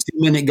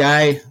 2-minute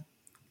guy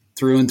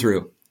through and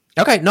through.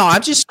 Okay. No, I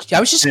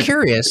was just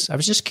curious.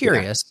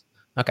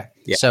 Okay.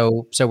 Yeah.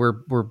 So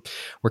we're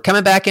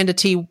coming back into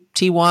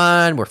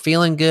T1. We're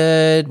feeling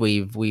good.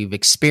 We've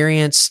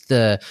experienced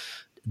the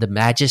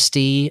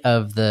majesty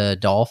of the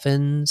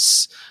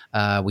dolphins.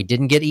 We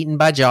didn't get eaten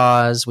by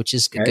jaws, which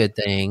is a good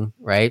thing,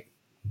 right?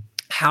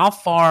 How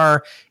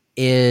far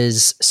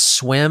is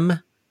swim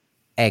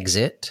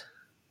exit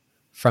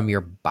from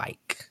your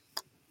bike?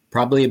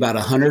 Probably about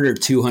 100 or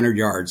 200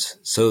 yards.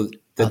 So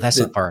that's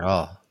not far at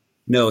all.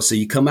 No. So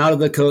you come out of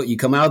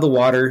the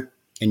water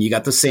and you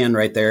got the sand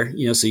right there,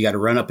 so you got to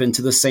run up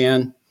into the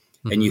sand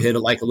and you hit it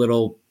like a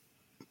little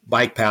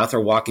bike path or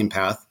walking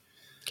path.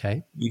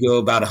 Okay. You go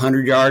about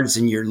 100 yards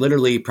and you're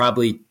literally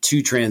probably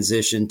to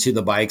transition to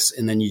the bikes.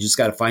 And then you just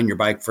got to find your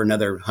bike for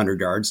another 100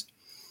 yards.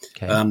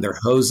 Okay. There are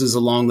hoses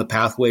along the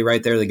pathway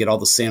right there. They get all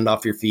the sand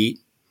off your feet.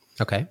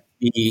 Okay.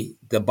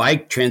 The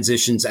bike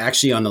transitions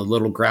actually on a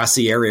little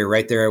grassy area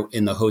right there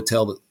in the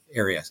hotel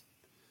area.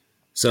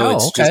 So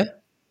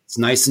it's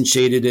nice and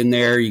shaded in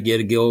there. You get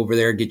to go over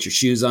there, get your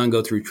shoes on,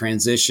 go through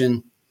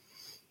transition,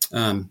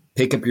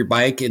 pick up your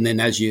bike. And then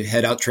as you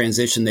head out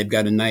transition, they've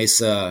got a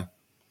nice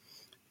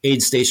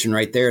aid station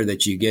right there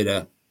that you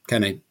get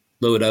kind of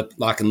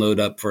lock and load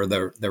up for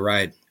the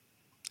ride.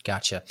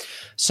 Gotcha.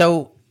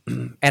 So,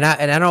 and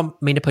I don't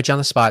mean to put you on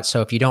the spot.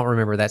 So if you don't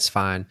remember, that's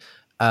fine.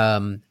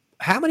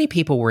 How many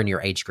people were in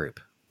your age group?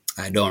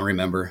 I don't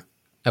remember.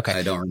 Okay.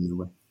 I don't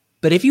remember.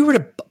 But if you were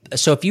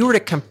to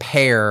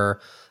compare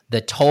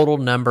the total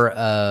number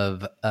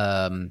of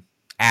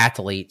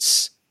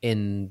athletes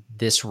in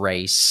this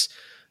race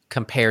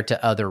compared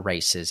to other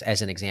races,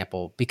 as an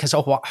example, because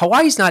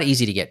Hawaii's not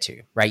easy to get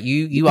to, right?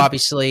 You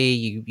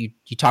obviously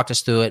you talked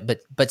us through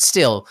it, but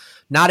still,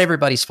 not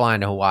everybody's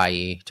flying to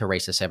Hawaii to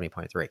race the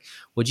 70.3.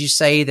 Would you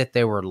say that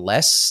there were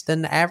less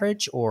than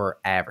average or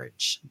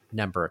average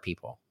number of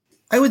people?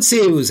 I would say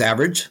it was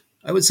average.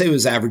 I would say it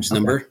was average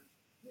number,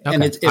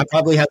 and it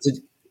probably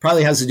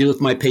has to do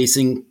with my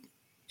pacing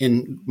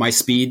and my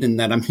speed, and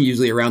that I'm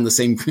usually around the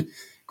same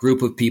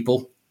group of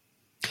people.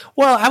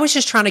 Well, I was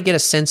just trying to get a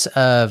sense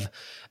of,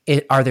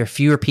 are there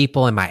fewer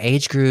people in my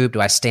age group?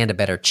 Do I stand a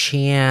better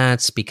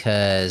chance?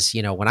 Because,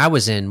 when I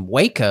was in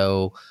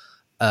Waco,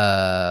 when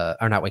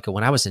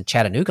I was in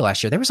Chattanooga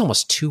last year, there was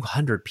almost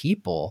 200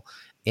 people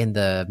in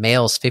the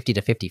males 50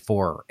 to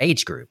 54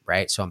 age group,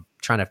 right? So I'm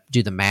trying to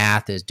do the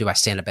math do I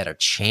stand a better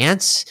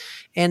chance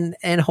in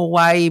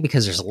Hawaii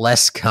because there's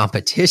less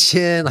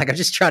competition? Like, I'm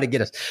just trying to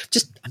get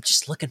I'm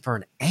just looking for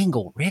an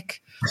angle,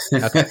 Rick.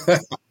 Okay.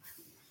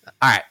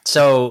 All right.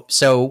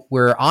 So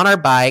we're on our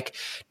bike.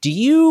 Do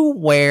you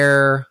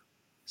wear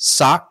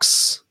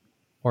socks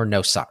or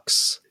no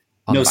socks?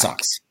 No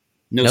socks.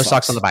 No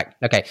socks on the bike.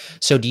 Okay.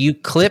 So do you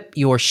clip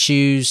your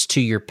shoes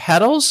to your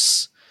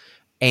pedals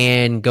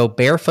and go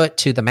barefoot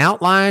to the mount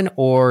line,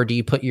 or do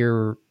you put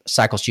your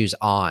cycle shoes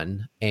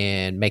on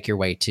and make your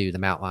way to the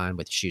mount line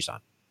with your shoes on?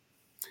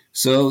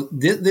 So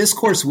this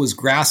course was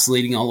grass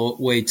leading all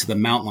the way to the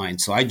mount line.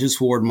 So I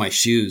just wore my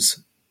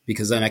shoes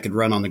because then I could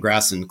run on the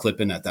grass and clip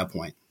in at that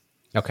point.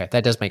 Okay.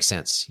 That does make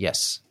sense.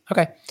 Yes.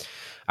 Okay.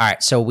 All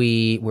right. So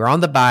we're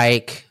on the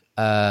bike,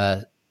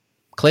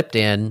 clipped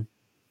in,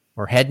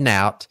 we're heading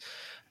out.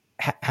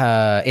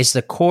 Is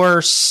the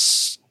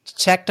course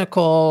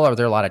technical? Are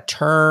there a lot of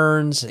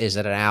turns? Is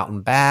it an out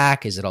and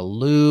back? Is it a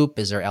loop?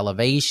 Is there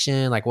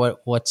elevation? Like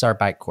what's our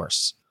bike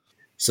course?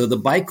 So the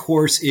bike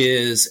course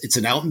it's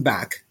an out and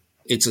back.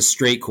 It's a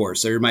straight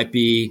course. There might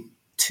be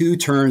 2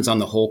 turns on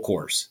the whole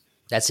course.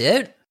 That's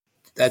it?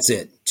 That's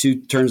it.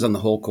 2 turns on the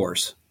whole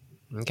course.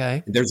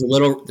 Okay. There's a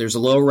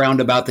little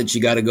roundabout that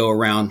you got to go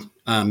around,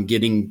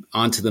 getting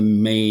onto the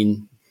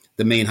main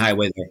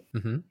highway there.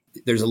 Mm-hmm.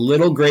 There's a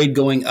little grade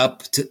going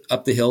up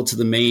the hill to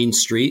the main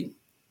street.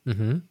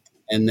 Mm-hmm.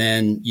 And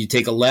then you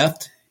take a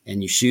left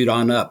and you shoot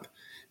on up.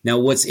 Now,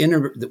 what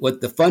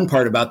the fun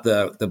part about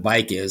the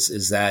bike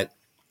is that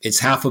it's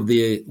half of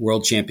the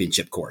world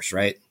championship course,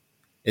 right?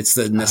 It's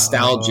the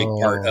nostalgic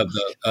part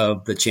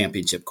of the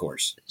championship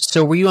course.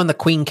 So were you on the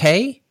Queen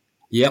K?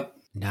 Yep.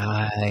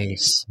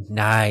 Nice.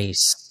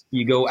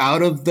 You go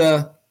out of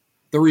the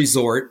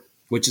resort,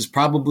 which is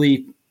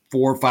probably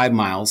 4 or 5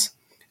 miles,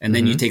 and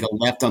then you take a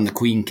left on the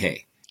Queen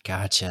K.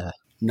 Gotcha.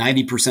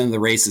 90% of the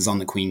race is on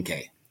the Queen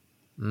K.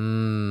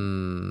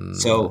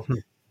 So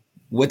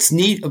what's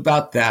neat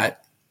about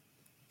that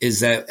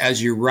is that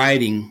as you're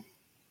riding,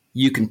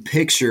 you can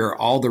picture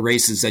all the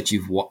races that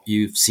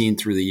you've seen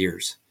through the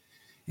years.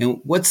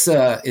 And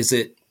is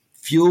it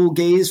Fuel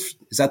Gaze?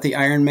 Is that the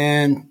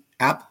Ironman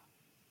app?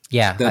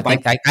 Yeah,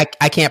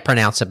 I can't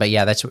pronounce it, but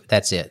yeah,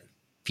 that's it.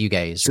 Fuel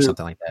Gaze or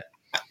something like that.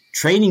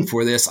 Training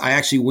for this, I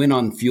actually went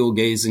on Fuel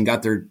Gaze and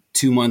got their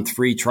 2-month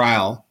free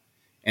trial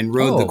and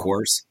rode the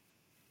course.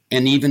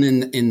 And even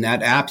in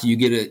that app, you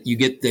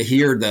get to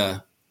hear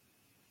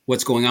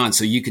what's going on,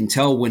 so you can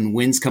tell when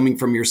wind's coming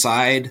from your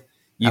side.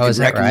 Is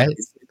that right?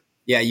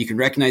 Yeah, you can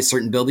recognize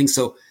certain buildings.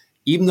 So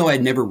even though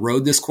I'd never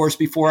rode this course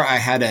before, I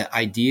had an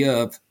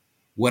idea of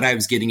what I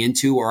was getting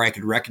into, or I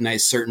could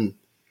recognize certain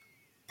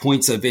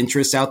points of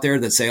interest out there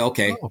that say,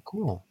 okay,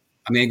 cool.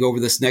 I'm going to go over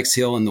this next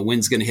hill and the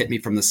wind's going to hit me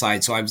from the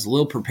side. So I was a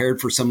little prepared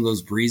for some of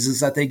those breezes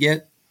that they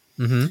get.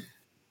 Mm-hmm.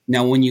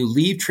 Now, when you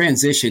leave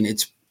transition,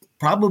 it's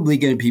probably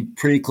going to be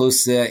pretty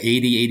close to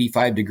 80,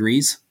 85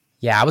 degrees.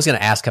 Yeah, I was going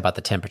to ask about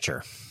the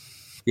temperature.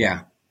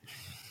 Yeah.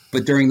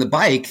 But during the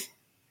bike,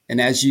 and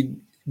as you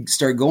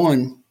start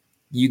going,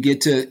 you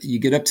get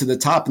up to the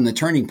top in the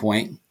turning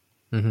point,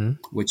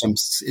 which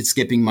it's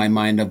skipping my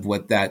mind of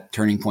what that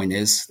turning point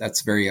is.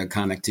 That's very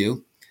iconic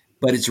too.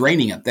 But it's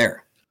raining up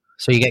there.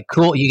 So you get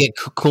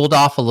cooled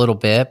off a little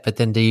bit, but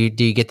then do you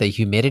get the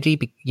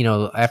humidity?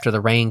 After the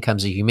rain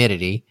comes the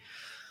humidity.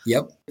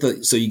 Yep.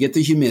 So you get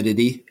the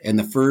humidity, and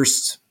the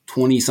first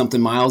 20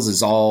 something miles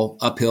is all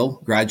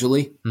uphill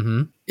gradually.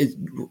 Mm-hmm.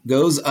 It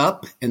goes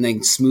up and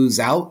then smooths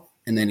out,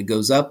 and then it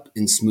goes up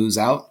and smooths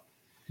out.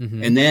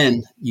 Mm-hmm. And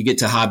then you get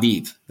to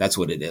Habib. That's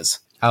what it is.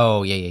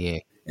 Oh, yeah.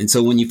 And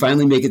so when you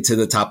finally make it to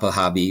the top of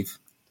Habib,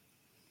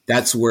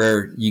 that's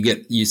where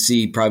you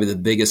see probably the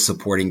biggest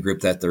supporting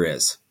group that there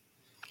is.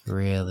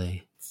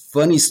 Really?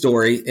 Funny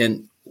story.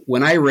 And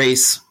when I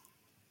race,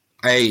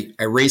 I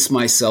race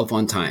myself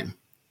on time,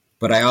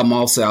 but I am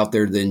also out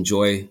there to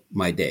enjoy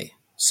my day.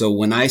 So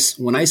when I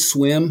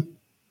swim,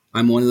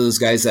 I'm one of those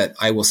guys that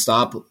I will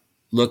stop,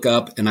 look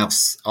up, and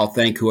I'll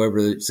thank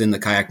whoever's in the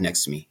kayak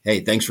next to me. Hey,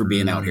 thanks for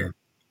being out here.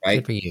 Right.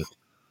 Good for you.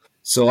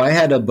 So I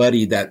had a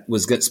buddy that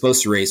was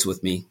supposed to race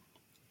with me,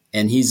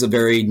 and he's a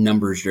very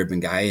numbers driven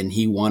guy, and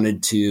he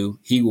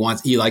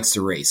likes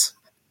to race.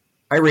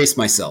 I race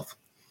myself.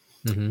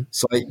 Mm-hmm.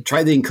 So I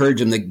tried to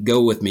encourage him to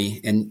go with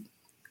me, and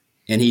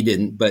he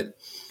didn't. But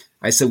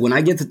I said, when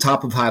I get to the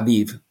top of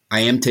Haviv,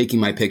 I am taking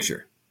my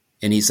picture.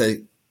 And he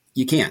said,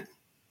 you can't.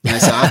 And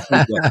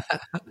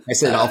I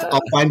said, I'll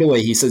find a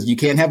way. He says, you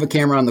can't have a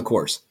camera on the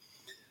course.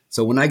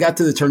 So when I got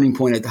to the turning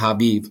point at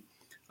Haviv,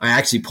 I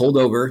actually pulled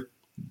over,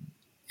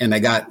 and I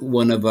got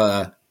one of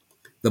the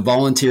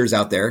volunteers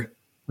out there,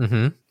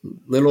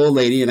 little old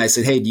lady. And I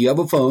said, hey, do you have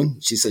a phone?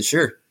 She said,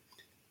 sure.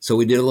 So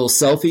we did a little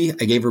selfie.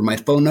 I gave her my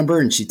phone number,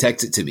 and she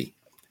texted it to me.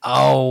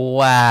 Oh,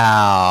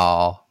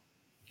 wow.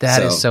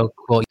 That is so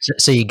cool.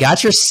 So you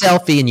got your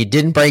selfie and you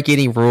didn't break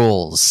any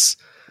rules.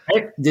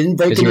 I didn't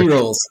break any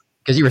rules.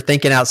 Because you were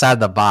thinking outside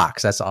the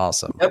box. That's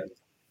awesome.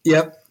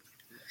 Yep.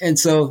 And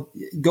so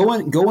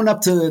going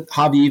up to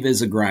Haviv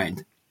is a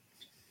grind.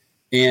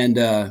 And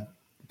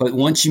but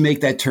once you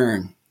make that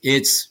turn,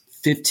 it's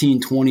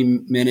 15, 20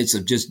 minutes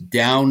of just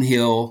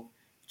downhill,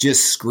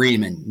 just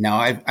screaming. Now,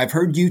 I've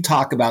heard you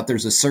talk about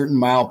there's a certain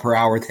mile per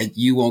hour that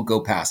you won't go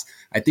past.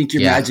 I think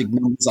your magic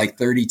number is like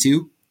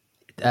 32.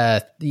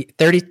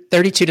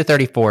 32 to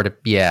 34.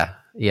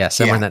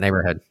 Somewhere in that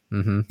neighborhood.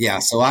 Mm-hmm. Yeah,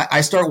 so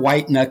I start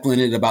white knuckling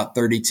it about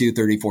 32,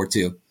 34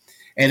 too.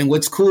 And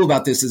what's cool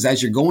about this is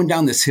as you're going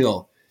down this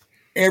hill,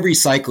 every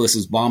cyclist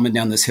is bombing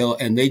down this hill,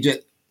 and they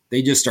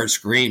just start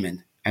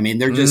screaming. I mean,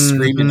 they're just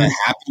screaming at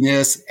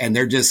happiness, and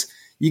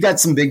you got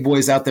some big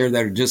boys out there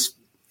that are just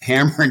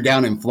hammering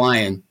down and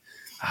flying.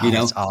 Oh, you know,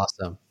 that's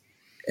awesome.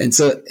 And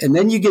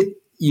then you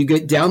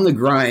get down the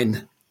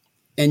grind,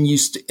 and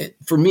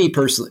for me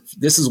personally,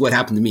 this is what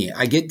happened to me.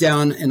 I get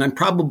down, and I'm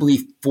probably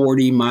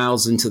 40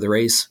 miles into the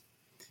race,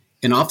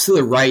 and off to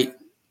the right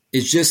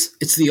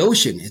it's the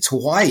ocean, it's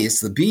Hawaii,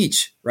 it's the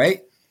beach,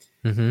 right?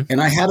 Mm-hmm.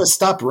 And I had to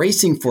stop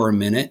racing for a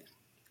minute,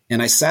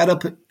 and I sat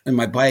up in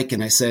my bike,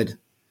 and I said,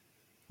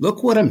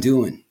 look what I'm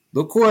doing.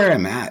 Look where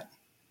I'm at,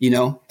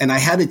 and I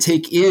had to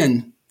take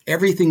in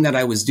everything that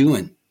I was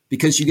doing,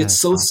 because you get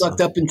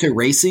sucked up into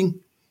racing.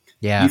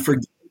 Yeah.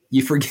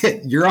 You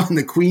forget you're on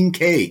the Queen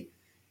K,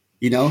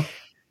 Yeah.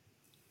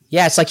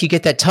 It's like you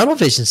get that tunnel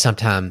vision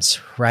sometimes,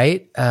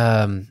 right?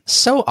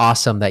 So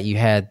awesome that you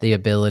had the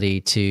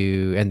ability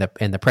to, and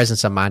the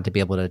presence of mind to be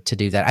able to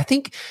do that. I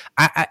think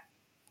I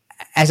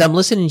as I'm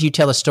listening to you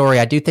tell a story,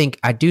 I do think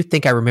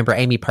I remember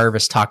Amy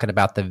Purvis talking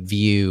about the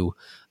view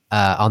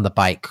on the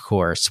bike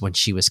course when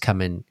she was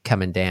coming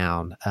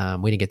down.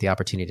 We didn't get the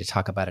opportunity to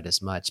talk about it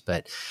as much,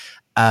 but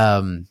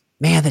man,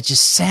 that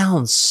just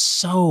sounds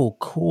so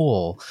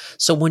cool.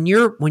 So when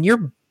you're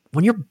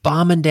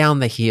bombing down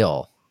the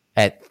hill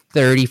at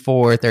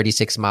 34,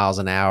 36 miles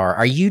an hour,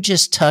 are you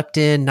just tucked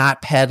in,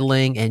 not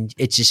pedaling, and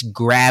it's just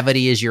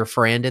gravity is your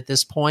friend at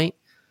this point?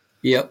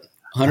 Yep.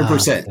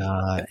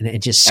 100%.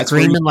 And just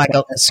screaming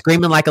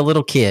like a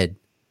little kid.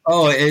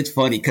 Oh, it's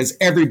funny because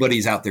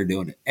everybody's out there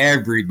doing it.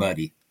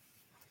 Everybody.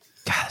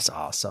 God, that's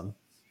awesome.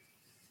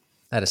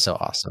 That is so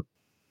awesome.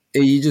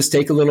 You just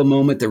take a little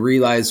moment to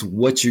realize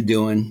what you're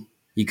doing.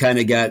 You kind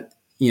of got,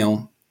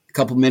 a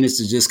couple minutes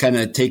to just kind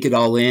of take it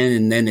all in,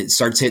 and then it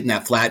starts hitting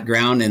that flat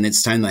ground, and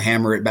it's time to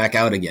hammer it back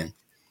out again.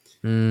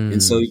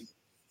 And so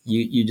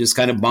you just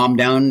kind of bomb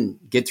down,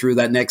 get through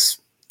that next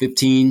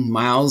 15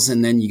 miles,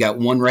 and then you got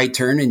one right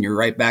turn, and you're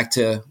right back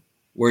to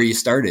where you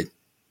started.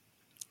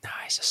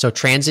 Nice. So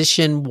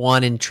transition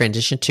 1 and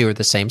transition 2 are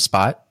the same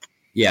spot?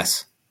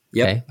 Yes.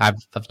 Yep. Okay. I've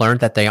learned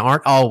that they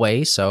aren't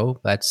always,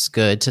 so that's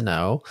good to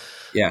know.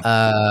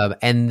 Yeah.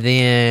 And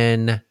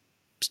then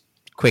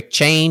quick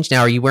change.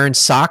 Now, are you wearing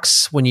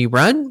socks when you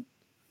run?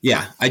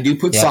 Yeah, I do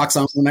put socks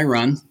on when I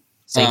run.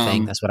 Same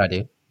thing. That's what I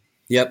do.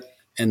 Yep.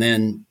 And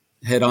then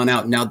head on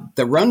out. Now,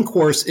 the run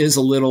course is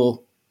a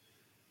little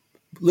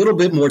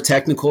bit more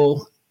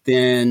technical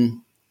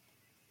than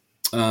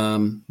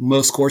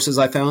most courses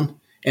I found.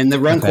 And the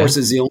run course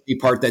is the only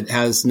part that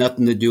has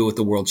nothing to do with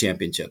the World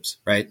Championships,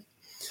 right?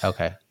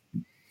 Okay.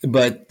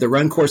 But the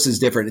run course is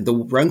different. The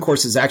run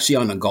course is actually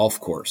on a golf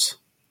course.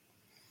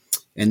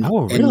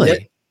 Oh,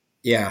 really?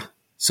 Yeah.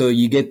 So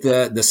you get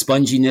the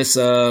sponginess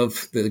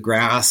of the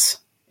grass,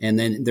 and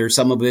then there's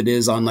some of it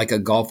is on like a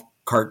golf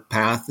cart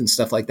path and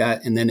stuff like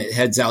that. And then it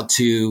heads out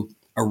to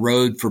a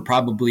road for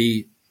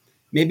probably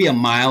maybe a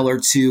mile or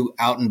two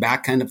out and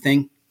back kind of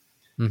thing.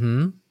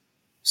 Mm-hmm.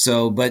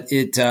 So, but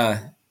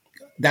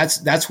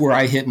that's where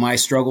I hit my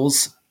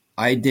struggles.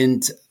 I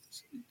didn't,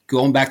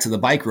 going back to the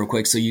bike real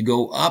quick. So you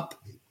go up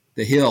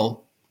the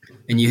hill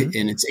and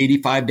and it's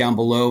 85 down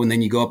below, and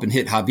then you go up and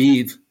hit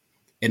Haviv,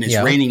 and it's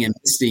raining and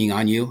misting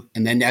on you.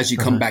 And then as you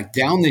come back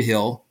down the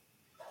hill,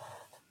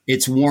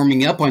 it's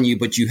warming up on you,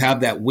 but you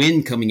have that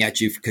wind coming at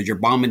you because you're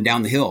bombing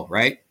down the hill,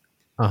 right?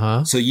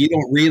 Uh-huh. So you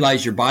don't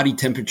realize your body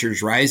temperature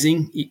is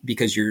rising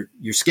because your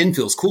skin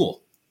feels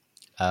cool.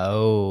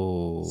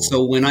 Oh.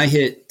 So when I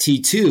hit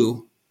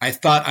T2, I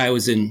thought I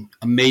was in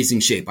amazing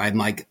shape.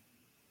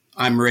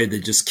 I'm ready to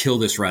just kill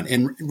this run.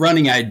 And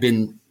running,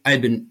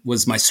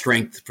 was my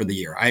strength for the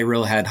year. I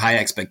really had high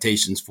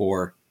expectations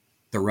for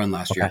the run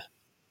last year.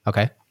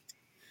 Okay.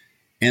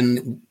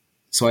 And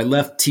so I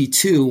left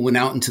T2, went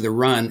out into the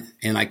run,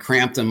 and I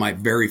cramped on my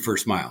very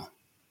first mile,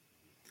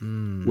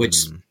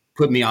 which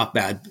put me off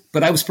bad,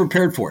 but I was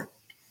prepared for it.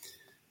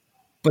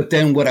 But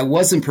then what I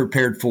wasn't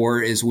prepared for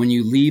is when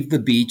you leave the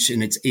beach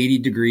and it's 80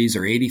 degrees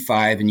or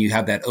 85 and you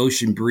have that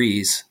ocean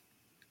breeze,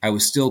 I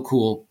was still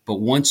cool.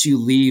 But once you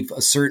leave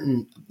a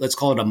certain, let's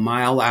call it a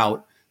mile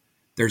out,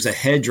 there's a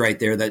hedge right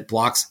there that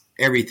blocks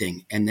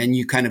everything. And then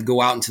you kind of go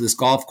out into this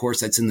golf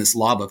course that's in this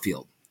lava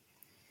field.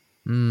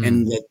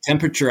 And the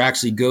temperature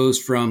actually goes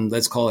from,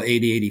 let's call it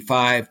 80,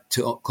 85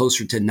 to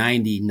closer to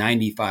 90,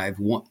 95,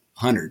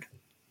 100.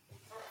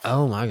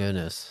 Oh my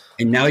goodness.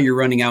 And now you're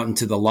running out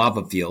into the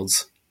lava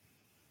fields.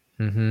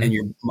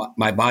 And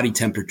my body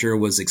temperature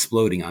was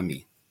exploding on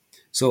me.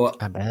 So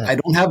I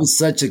don't have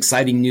such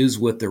exciting news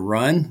with the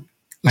run.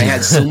 I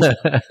had so much.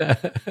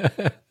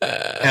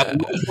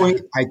 At one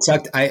point,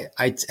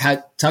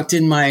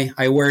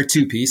 I wear a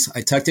two-piece.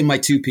 I tucked in my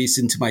two-piece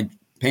into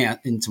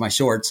my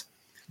shorts.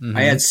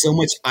 I had so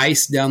much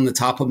ice down the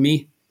top of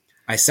me.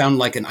 I sounded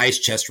like an ice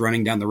chest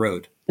running down the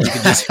road. You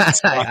could just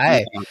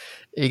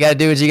you got to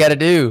do what you got to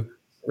do.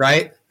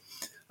 Right.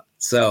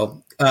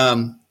 So,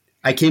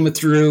 I came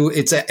through.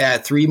 It's a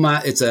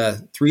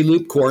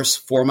 3-loop course,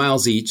 4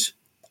 miles each.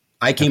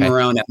 I came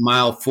around at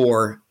mile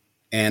 4,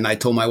 and I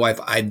told my wife,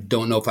 I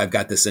don't know if I've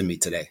got this in me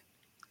today.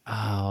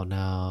 Oh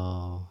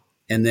no!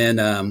 And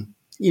then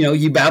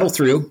you battle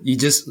through. You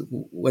just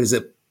what is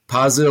it?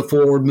 Positive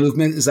forward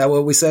movement. Is that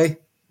what we say?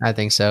 I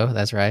think so.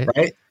 That's right.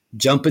 Right.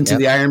 Jump into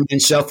the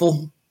Ironman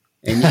shuffle,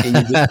 and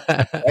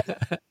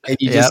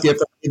you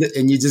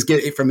just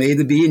get it from A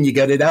to B, and you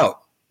get it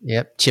out.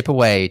 Yep. Chip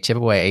away,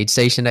 aid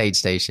station to aid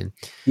station.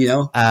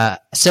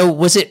 So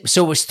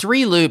it was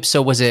 3 loops.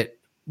 So was it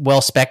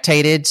well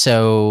spectated?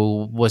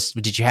 So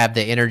did you have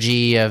the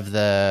energy of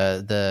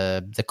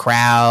the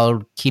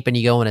crowd keeping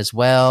you going as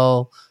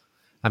well?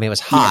 I mean, it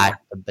was hot,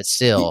 but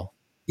still.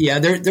 Yeah.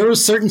 There were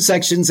certain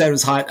sections that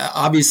was hot.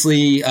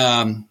 Obviously,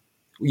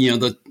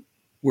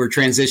 where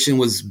transition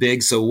was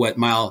big. So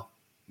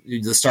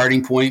the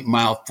starting point,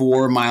 mile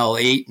 4, mile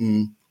 8,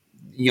 and,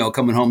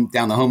 coming home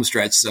down the home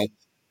stretch. So,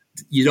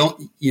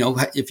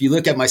 if you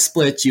look at my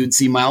splits, you would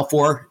see mile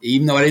 4,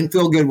 even though I didn't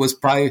feel good, was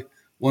probably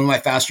one of my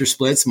faster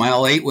splits.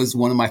 Mile 8 was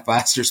one of my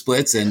faster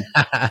splits, and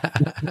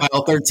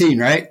mile 13,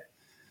 right?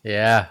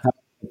 Yeah. How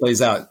it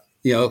plays out,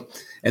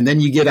 and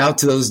then you get out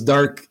to those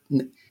dark,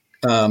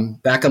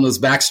 back on those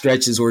back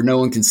stretches where no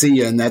one can see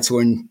you. And that's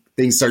when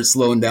things start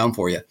slowing down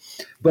for you.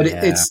 But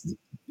it's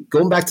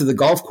going back to the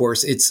golf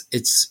course.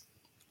 It's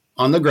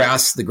on the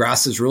grass. The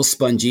grass is real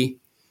spongy.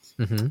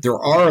 There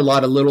are a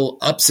lot of little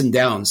ups and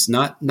downs,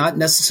 not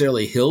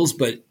necessarily hills,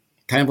 but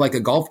kind of like a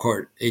golf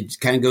court. It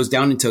kind of goes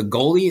down into a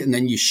gully and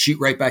then you shoot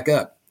right back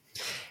up.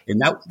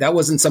 And that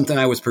wasn't something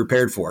I was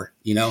prepared for,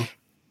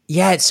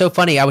 Yeah, it's so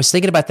funny. I was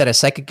thinking about that a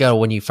second ago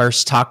when you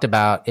first talked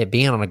about it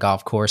being on a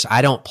golf course.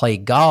 I don't play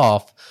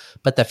golf,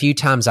 but the few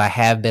times I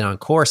have been on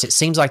course, it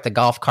seems like the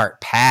golf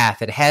cart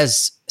path, it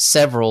has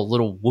several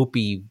little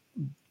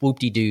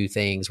whoop-de-doo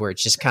things where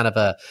it's just kind of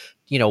a,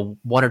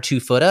 1 or 2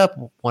 foot up,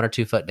 1 or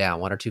 2 foot down,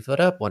 1 or 2 foot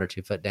up, 1 or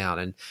 2 foot down.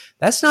 And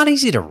that's not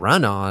easy to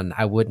run on,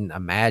 I wouldn't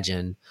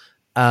imagine.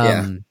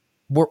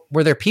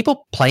 Were there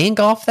people playing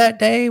golf that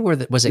day?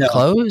 Was it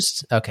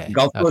closed? Okay.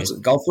 Golf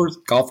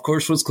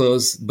course was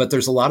closed, but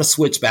there's a lot of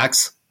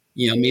switchbacks,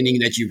 meaning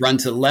that you run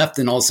to the left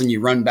and all of a sudden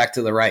you run back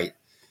to the right.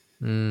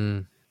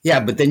 Yeah.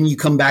 But then you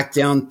come back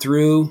down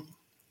through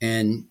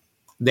and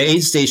the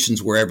aid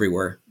stations were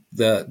everywhere.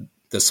 The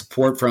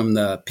support from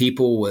the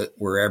people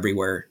were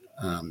everywhere.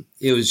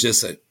 It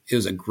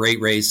was a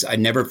great race. I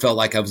never felt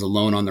like I was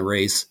alone on the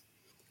race.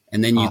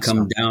 And then you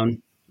come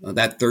down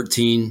that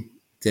 13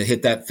 to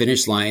hit that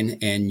finish line,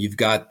 and you've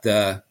got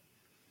the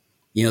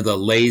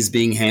leis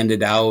being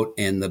handed out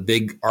and the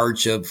big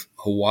arch of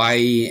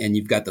Hawaii, and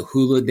you've got the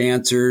hula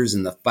dancers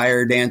and the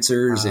fire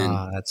dancers. And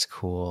that's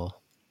cool.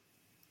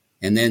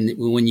 And then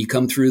when you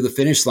come through the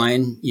finish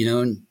line,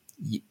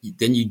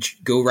 then you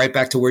go right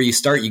back to where you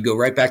start. You go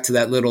right back to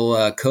that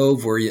little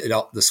cove where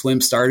the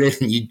swim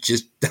started, and you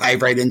just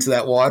dive right into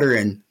that water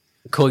and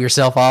cool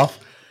yourself off.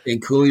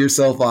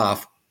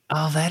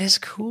 Oh, that is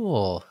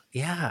cool.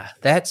 Yeah,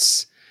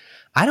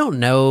 I don't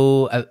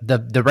know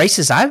the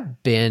races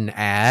I've been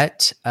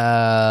at.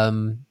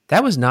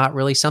 That was not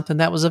really something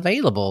that was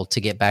available to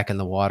get back in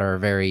the water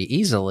very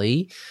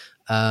easily.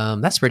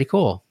 That's pretty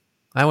cool.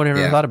 I would have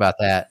never thought about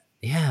that.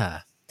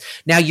 Yeah.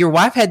 Now your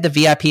wife had the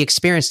VIP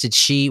experience.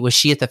 Was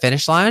she at the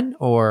finish line,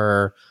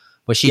 or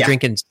was she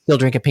still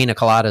drinking pina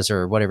coladas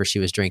or whatever she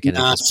was drinking?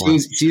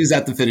 She was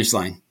at the finish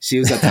line.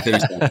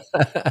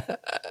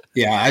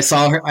 Yeah. I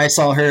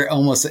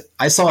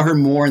saw her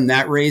more in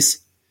that race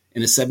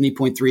in a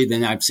 70.3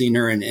 than I've seen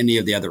her in any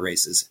of the other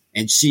races.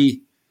 And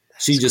she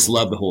just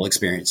loved the whole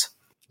experience.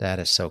 That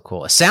is so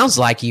cool. It sounds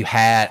like you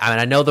had, I mean,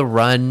 I know the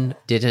run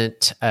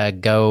didn't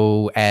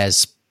go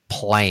as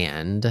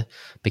planned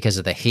because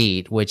of the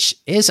heat, which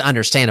is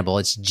understandable.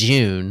 It's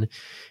June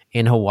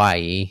in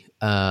Hawaii.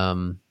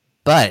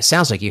 But it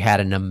sounds like you had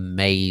an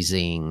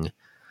amazing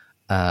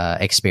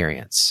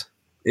experience.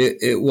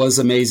 It was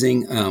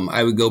amazing.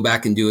 I would go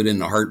back and do it in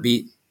a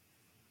heartbeat.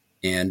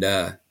 And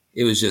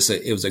it was just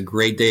it was a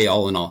great day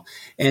all in all.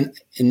 And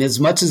as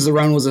much as the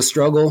run was a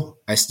struggle,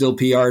 I still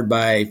PR'd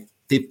by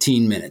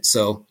 15 minutes.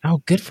 So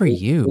good for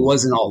you. It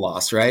wasn't all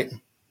lost, right?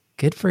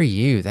 Good for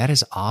you. That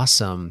is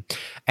awesome.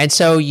 And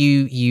so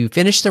you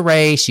finish the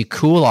race, you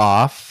cool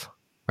off,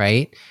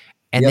 right?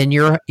 And then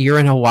you're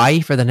in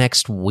Hawaii for the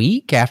next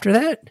week after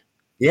that?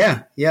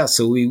 Yeah.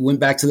 So we went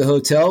back to the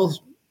hotel,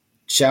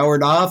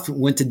 showered off,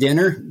 went to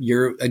dinner.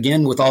 You're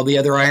again with all the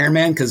other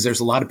Ironman because there's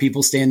a lot of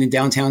people staying in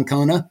downtown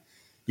Kona.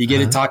 You get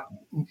to talk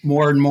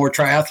more and more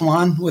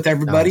triathlon with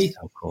everybody.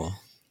 Oh, so cool.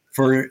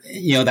 For,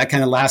 that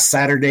kind of last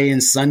Saturday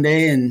and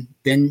Sunday. And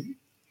then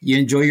you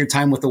enjoy your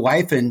time with the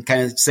wife and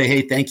kind of say,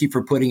 hey, thank you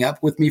for putting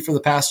up with me for the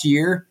past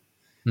year.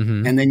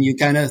 Mm-hmm. And then you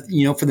kind of,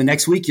 for the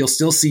next week, you'll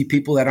still see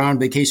people that are on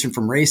vacation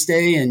from race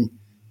day and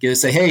get to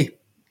say, hey,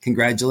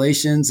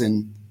 congratulations.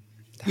 And,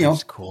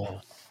 That's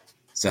cool.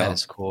 So that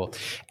is cool.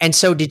 And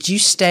so did you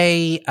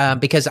stay,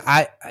 because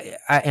I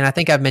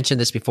think I've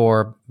mentioned this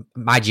before,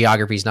 my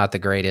geography is not the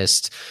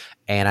greatest.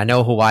 And I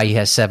know Hawaii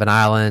has 7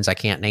 islands. I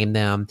can't name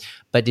them.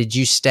 But did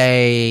you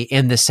stay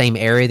in the same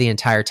area the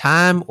entire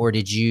time, or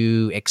did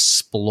you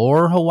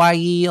explore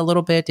Hawaii a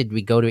little bit? Did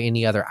we go to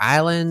any other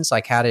islands?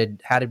 Like how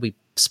did we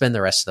spend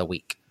the rest of the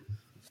week?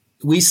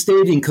 We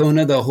stayed in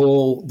Kona the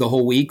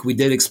whole week. We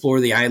did explore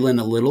the island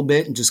a little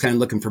bit and just kind of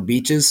looking for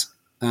beaches.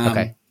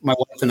 Okay. My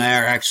wife and I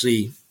are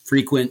actually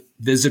frequent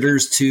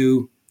visitors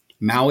to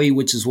Maui,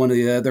 which is one of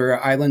the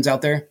other islands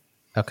out there.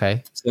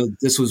 Okay. So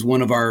this was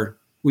one of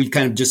we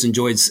kind of just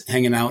enjoyed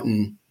hanging out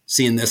and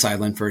seeing this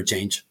island for a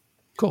change.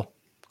 Cool.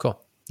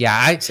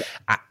 Yeah.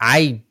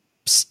 I'm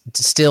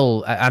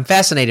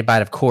fascinated by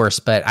it, of course,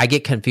 but I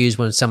get confused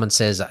when someone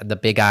says the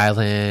Big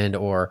Island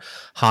or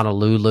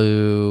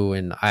Honolulu,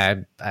 and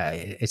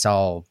it's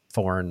all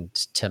foreign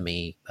to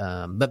me.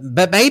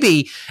 But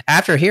maybe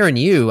after hearing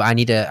you, I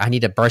need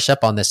to brush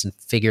up on this and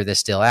figure this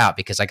still out,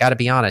 because I got to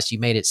be honest, you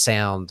made it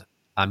sound,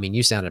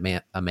 you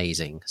sounded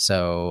amazing.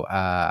 So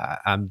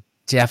I'm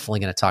definitely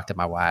going to talk to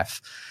my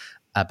wife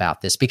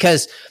about this,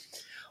 because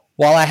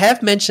while I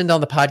have mentioned on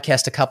the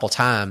podcast a couple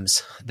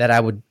times that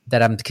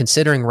I'm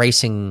considering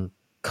racing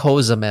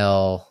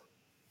Cozumel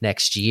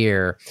next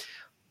year,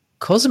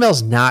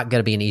 Cozumel's not going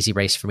to be an easy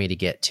race for me to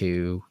get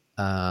to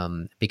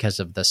because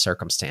of the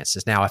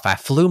circumstances. Now, if I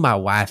flew my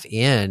wife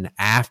in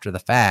after the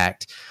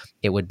fact,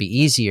 it would be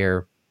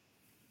easier,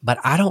 but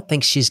I don't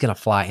think she's going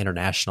to fly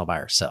international by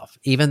herself.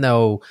 Even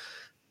though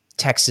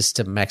Texas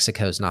to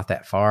Mexico is not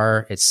that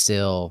far, it's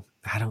still,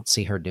 I don't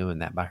see her doing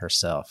that by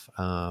herself.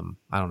 I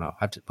don't know.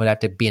 Would have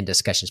to be in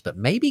discussions, but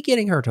maybe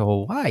getting her to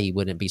Hawaii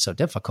wouldn't be so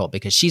difficult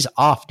because she's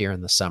off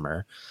during the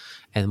summer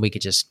and we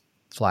could just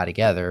fly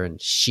together and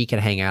she can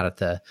hang out at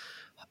the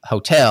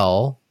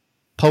hotel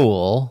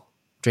pool,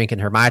 drinking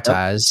her Mai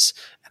Tais,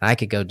 and I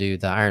could go do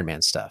the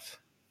Ironman stuff.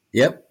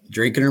 Yep.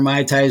 Drinking her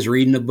Mai Tais,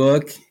 reading a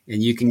book,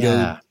 and you can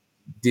go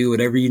do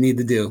whatever you need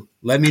to do.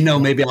 Let me know.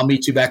 Maybe I'll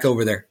meet you back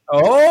over there.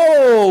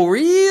 Oh,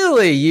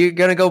 really? You're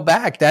going to go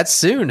back that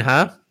soon,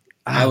 huh?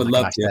 I would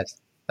love to.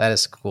 That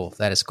is cool.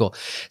 That is cool.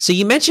 So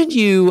you mentioned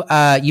you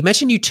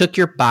took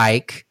your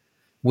bike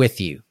with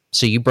you.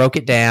 So you broke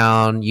it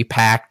down, you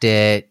packed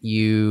it,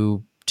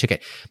 you took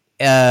it.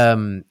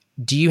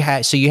 You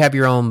have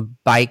your own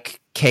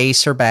bike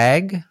case or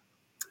bag?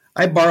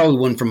 I borrowed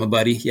one from a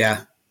buddy.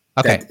 Yeah.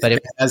 Okay. But it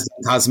has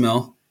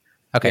Cozumel.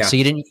 Okay. Yeah. So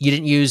you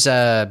didn't use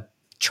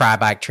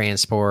tri-bike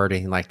transport or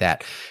anything like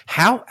that.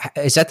 How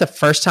is that the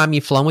first time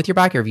you've flown with your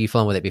bike, or have you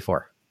flown with it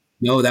before?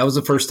 No, that was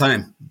the first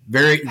time.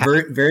 Very,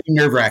 very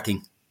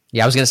nerve-wracking.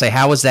 Yeah, I was going to say,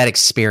 how was that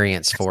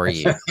experience for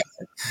you?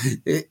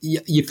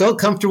 You felt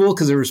comfortable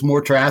because there was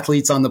more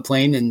triathletes on the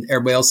plane and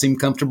everybody else seemed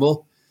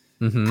comfortable.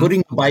 Mm-hmm.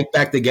 Putting the bike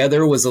back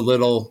together was a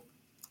little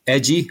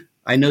edgy.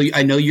 I know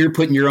you're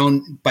putting your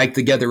own bike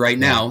together right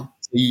now.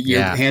 So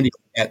you're handy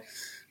with that.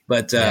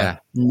 But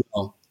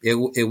no,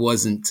 it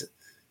wasn't.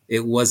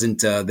 It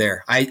wasn't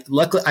there.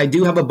 Luckily I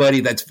do have a buddy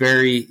that's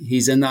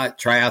he's in the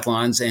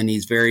triathlons and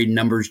he's very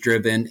numbers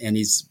driven and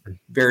he's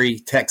very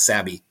tech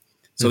savvy.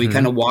 So he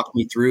kind of walked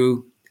me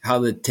through how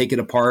to take it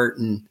apart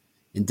and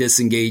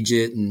disengage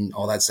it and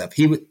all that stuff.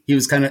 He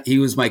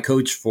was my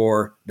coach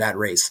for that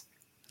race.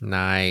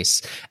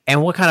 Nice.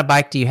 And what kind of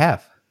bike do you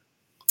have?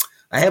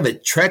 I have a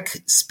Trek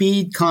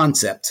Speed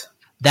Concept.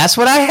 That's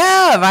what I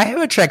have. I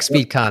have a Trek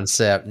Speed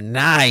Concept.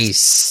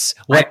 Nice.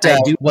 What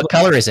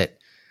color is it?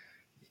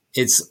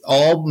 It's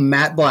all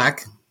matte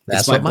black.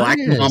 That's my black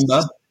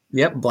Mamba.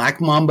 Yep, black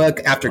Mamba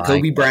after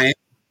Kobe Bryant.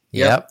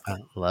 Yep, I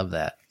love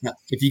that.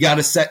 If you got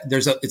a set,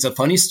 it's a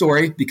funny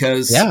story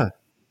because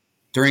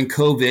during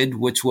COVID,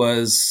 which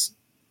was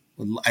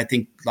I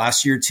think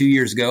last year, 2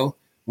 years ago,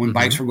 when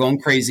bikes were going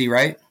crazy,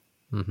 right?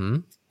 Mm-hmm.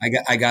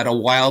 I got a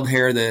wild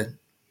hair the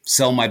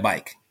sell my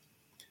bike.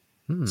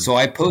 So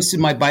I posted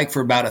my bike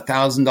for about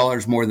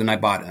 $1,000 more than I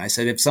bought it. I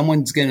said, if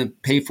someone's going to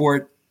pay for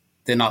it,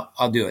 then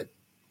I'll do it.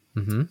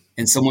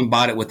 And someone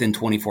bought it within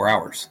 24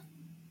 hours.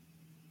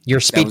 Your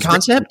Speed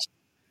Concept?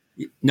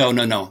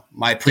 No.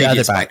 My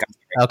previous bike.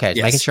 Okay.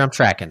 Yes. Making sure I'm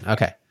tracking.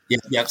 Okay.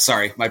 Yeah.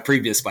 Sorry. My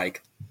previous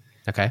bike.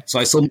 Okay. So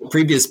I sold my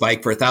previous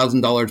bike for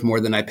 $1,000 more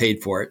than I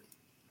paid for it.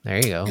 There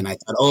you go. And I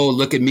thought, oh,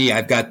 look at me.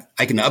 I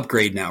can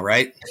upgrade now,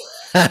 right?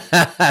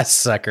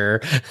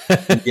 Sucker.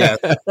 Yes.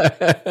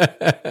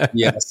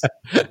 Yes.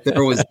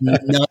 There was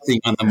nothing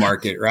on the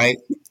market, right?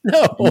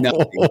 No.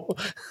 Nothing.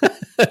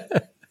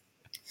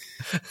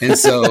 And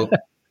so,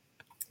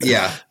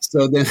 yeah.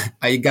 So then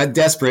I got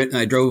desperate and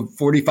I drove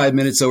 45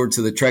 minutes over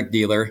to the Trek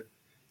dealer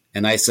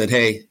and I said,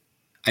 hey,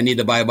 I need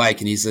to buy a bike.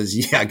 And he says,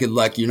 yeah, good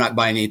luck. You're not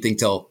buying anything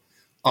till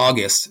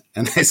August.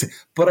 And I said,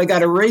 but I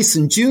got a race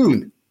in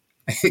June.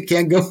 I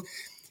can't go.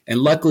 And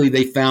luckily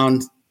they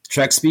found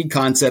Trek Speed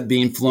Concept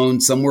being flown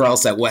somewhere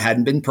else that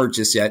hadn't been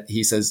purchased yet.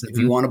 He says, if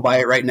you want to buy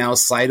it right now,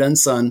 sight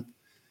unsung,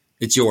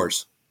 it's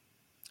yours.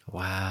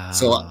 Wow.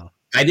 So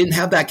I didn't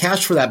have that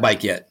cash for that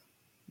bike yet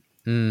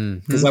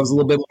because I was a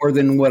little bit more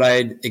than what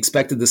I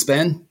expected to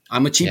spend.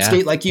 I'm a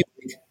cheapskate like you.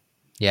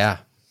 Yeah.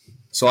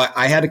 So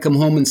I had to come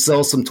home and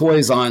sell some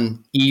toys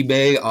on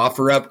eBay,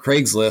 OfferUp,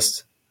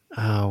 Craigslist.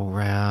 Oh,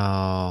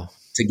 wow.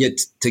 To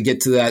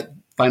get to that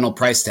final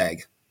price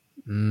tag.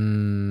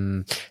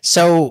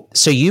 So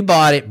you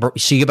bought it.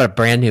 So you bought a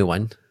brand new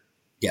one.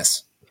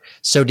 Yes.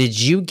 So did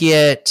you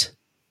get?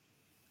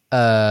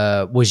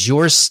 Was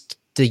yours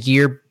the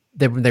year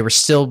that they were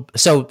still?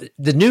 So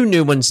the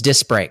new one's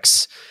disc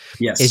brakes.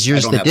 Yes. Is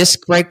yours the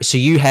disc brake? So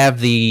you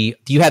have the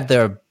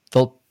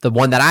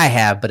one that I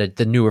have, but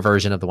the newer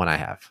version of the one I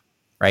have,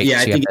 right? Yeah,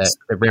 so I think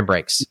the rim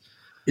brakes.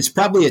 It's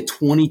probably a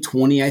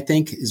 2020. I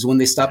think is when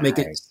they stopped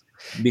making it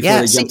before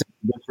they jumped to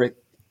the disc brake.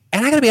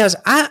 And I got to be honest,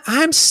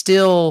 I'm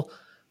still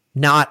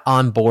not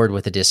on board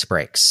with the disc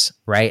brakes,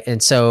 right?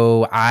 And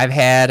so I've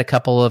had a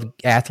couple of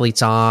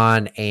athletes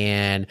on,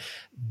 and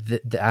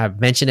I've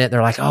mentioned it.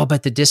 They're like, "Oh,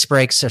 but the disc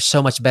brakes are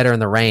so much better in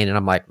the rain," and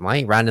I'm like, "Well, I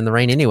ain't riding in the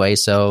rain anyway,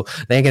 so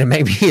they ain't gonna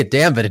make me a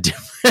damn bit of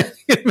difference.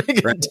 A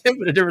damn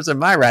bit of difference in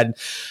my riding."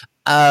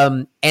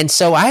 And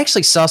so I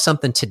actually saw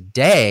something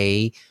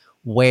today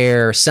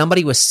where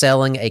somebody was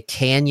selling a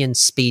Canyon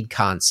Speed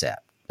Concept.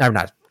 No,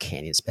 not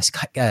Canyon,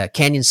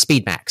 Canyon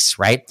Speed Max,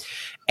 right?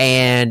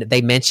 And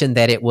they mentioned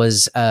that it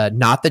was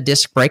not the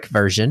disc brake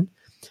version,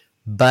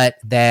 but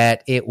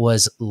that it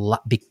was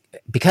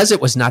because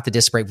it was not the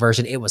disc brake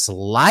version, it was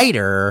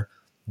lighter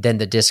than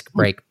the disc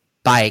brake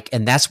bike,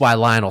 and that's why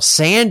Lionel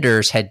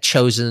Sanders had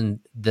chosen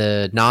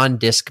the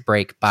non-disc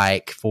brake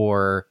bike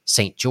for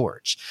St.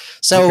 George.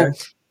 So,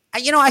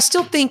 I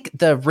still think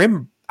the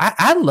rim.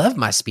 I love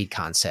my Speed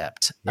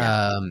Concept.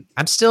 Yeah.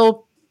 I'm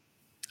still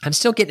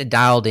getting it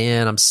dialed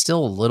in. I'm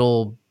still a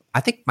little.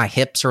 I think my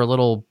hips are a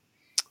little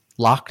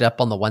locked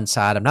up on the one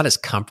side. I'm not as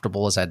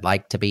comfortable as I'd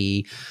like to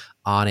be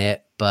on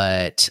it,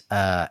 but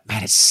man,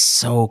 it's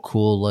so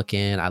cool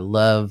looking. I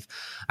love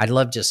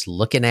just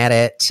looking at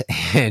it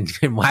and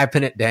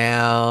wiping it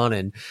down,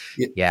 and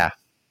yeah,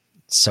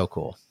 it's so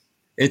cool.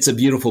 It's a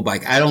beautiful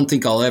bike. I don't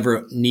think I'll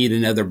ever need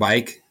another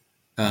bike.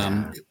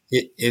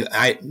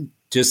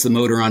 Just the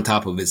motor on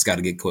top of it's got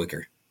to get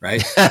quicker,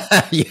 right?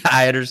 Yeah,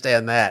 I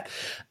understand that.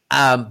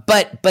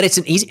 But it's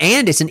an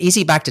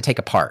easy bike to take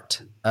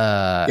apart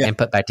and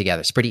put back together.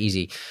 It's pretty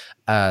easy.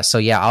 So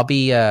yeah, I'll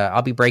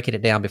be breaking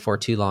it down before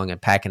too long and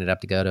packing it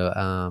up to go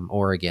to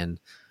Oregon,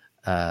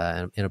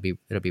 and it'll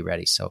be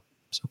ready. So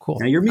cool.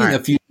 Now you're meeting a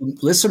few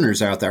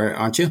listeners out there,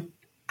 aren't you?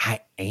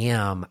 I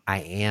am,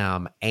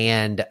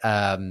 and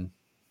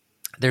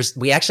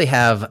we actually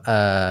have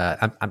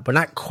we're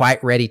not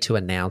quite ready to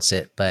announce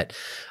it, but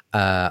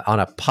on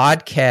a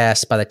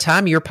podcast, by the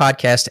time your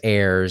podcast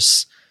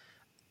airs,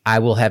 I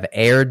will have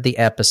aired the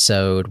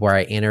episode where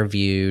I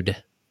interviewed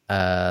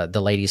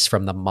the ladies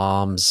from the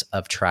Moms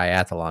of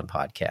Triathlon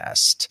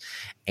podcast,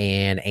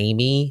 and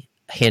Amy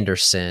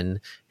Henderson,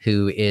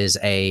 who is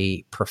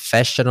a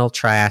professional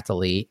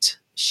triathlete.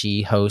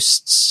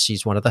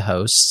 She's one of the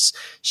hosts.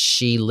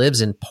 She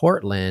lives in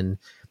Portland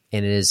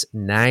and is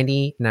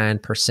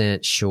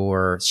 99%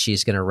 sure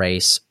she's going to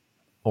race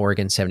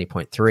Oregon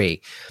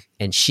 70.3.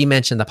 And she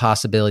mentioned the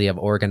possibility of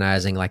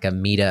organizing like a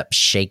meetup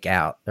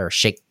shakeout or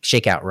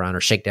shakeout run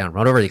or shakedown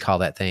run, whatever you call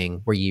that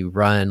thing, where you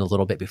run a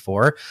little bit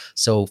before.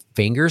 So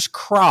fingers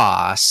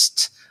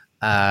crossed,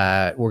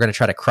 we're going to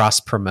try to cross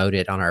promote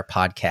it on our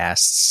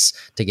podcasts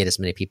to get as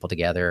many people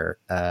together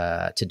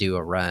to do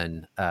a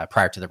run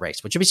prior to the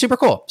race, which would be super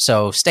cool.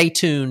 So stay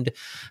tuned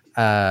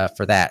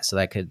for that. So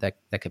that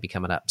could be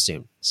coming up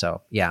soon.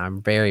 So yeah,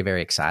 I'm very,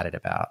 very excited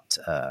about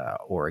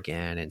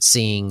Oregon and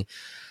seeing.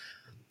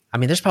 I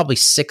mean, there's probably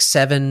 6,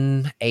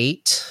 7,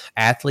 8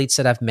 athletes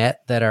that I've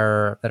met that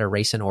are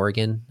racing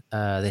Oregon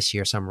this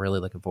year. So I'm really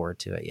looking forward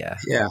to it. Yeah.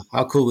 Yeah.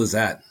 How cool is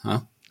that?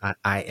 Huh?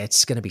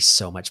 It's going to be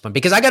so much fun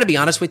because I got to be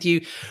honest with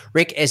you,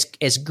 Rick,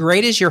 as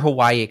great as your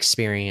Hawaii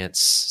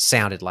experience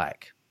sounded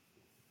like,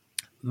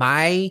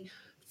 my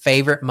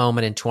favorite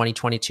moment in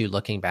 2022,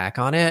 looking back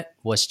on it,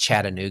 was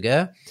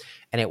Chattanooga.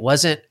 And it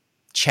wasn't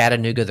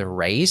Chattanooga the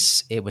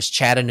race. It was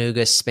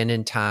Chattanooga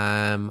spending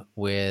time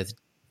with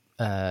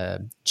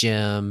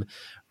Jim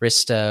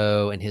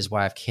Risto and his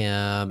wife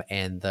Kim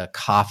and the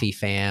Coffee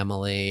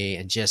family,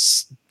 and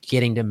just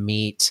getting to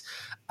meet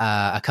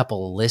a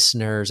couple of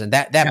listeners. And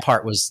that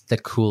part was the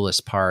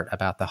coolest part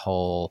about the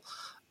whole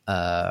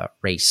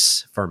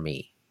race for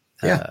me.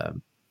 Yeah.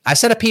 I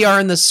set a PR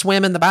in the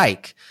swim and the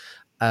bike.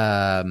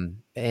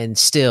 And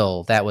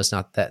still, that was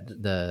not that.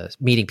 The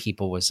meeting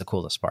people was the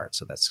coolest part.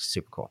 So that's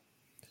super cool.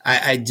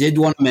 I did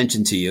want to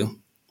mention to you,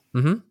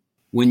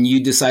 when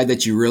you decide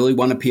that you really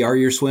want to PR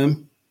your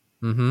swim,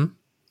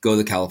 go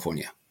to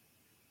California.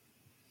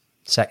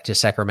 To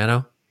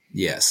Sacramento?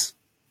 Yes.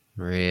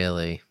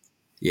 Really?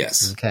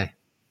 Yes. Okay.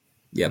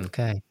 Yep.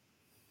 Okay.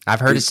 I've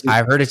heard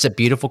it's a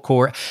beautiful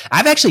course.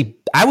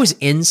 I was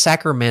in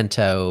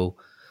Sacramento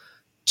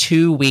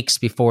 2 weeks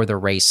before the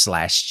race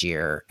last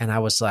year, and I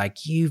was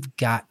like, you've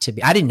got to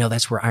be. I didn't know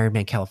that's where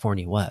Ironman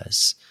California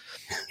was.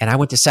 And I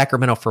went to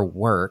Sacramento for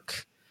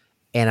work,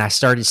 and I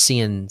started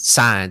seeing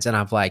signs, and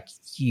I'm like,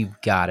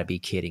 you've got to be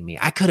kidding me.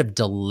 I could have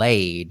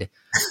delayed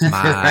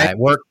my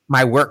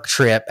work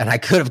trip, and I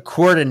could have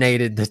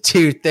coordinated the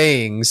two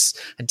things.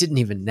 I didn't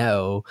even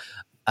know.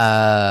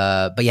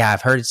 But yeah,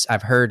 I've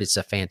heard it's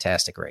a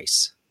fantastic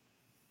race.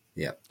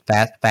 Yeah.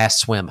 Fast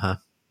swim, huh?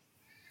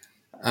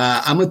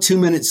 I'm a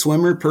 2-minute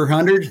swimmer per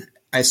 100.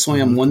 I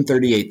swam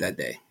 138 that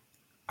day.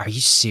 Are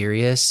you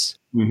serious?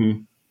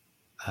 Mm-hmm.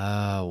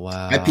 Oh,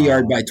 wow. I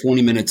PR'd by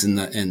 20 minutes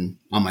on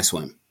my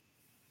swim.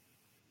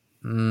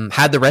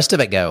 How'd the rest of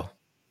it go?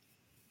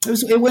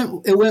 It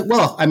went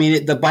well. I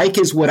mean, the bike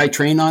is what I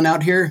train on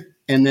out here.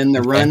 And then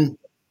the run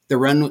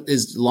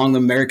is along the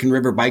American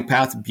River bike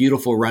path.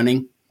 Beautiful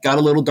running. Got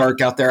a little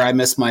dark out there. I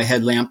missed my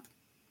headlamp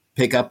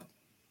pickup.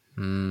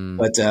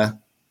 But,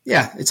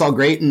 yeah, it's all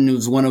great. And it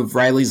was one of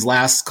Riley's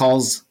last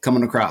calls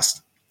coming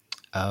across.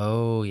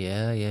 Oh,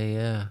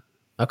 yeah.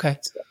 Okay.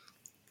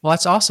 Well,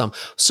 that's awesome.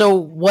 So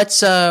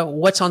what's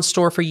on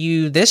store for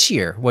you this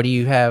year? What do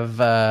you have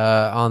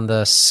on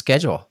the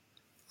schedule?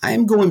 I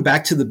am going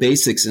back to the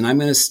basics, and I'm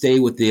going to stay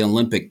with the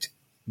Olympic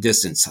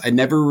distance. I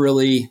never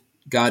really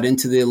got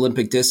into the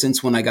Olympic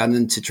distance when I got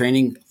into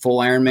training. Full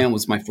Ironman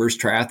was my first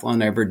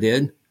triathlon I ever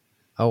did.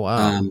 Oh,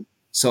 wow.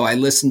 So I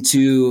listened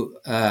to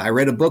I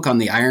read a book on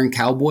the Iron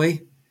Cowboy.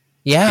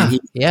 Yeah.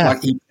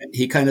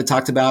 He kind of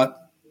talked about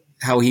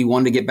how he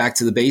wanted to get back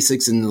to the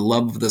basics and the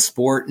love of the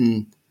sport.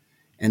 And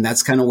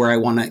that's kind of where I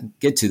want to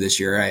get to this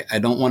year. I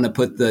don't want to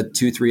put the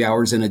 2-3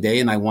 hours in a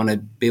day, and I want to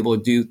be able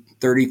to do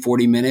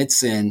 30-40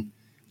 minutes and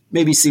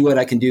maybe see what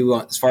I can do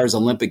as far as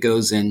Olympic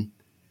goes and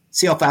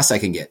see how fast I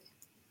can get.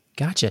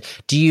 Gotcha.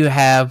 Do you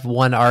have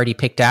one already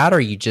picked out, or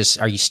are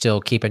you still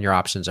keeping your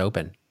options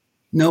open?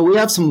 No, we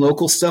have some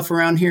local stuff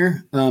around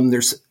here.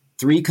 There's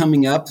 3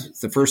 coming up.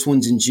 The first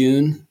one's in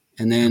June,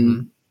 and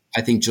then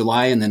I think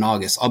July, and then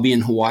August. I'll be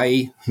in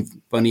Hawaii,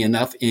 funny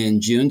enough,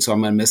 in June, so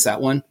I'm going to miss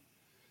that one.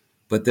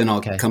 But then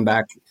I'll come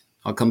back.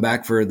 I'll come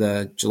back for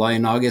the July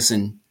and August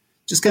and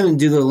just kind of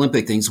do the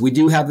Olympic things. We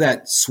do have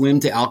that swim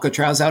to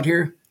Alcatraz out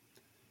here.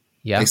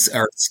 Yeah.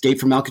 Or escape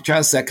from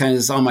Alcatraz. That kind of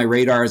is on my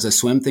radar as a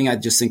swim thing. I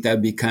just think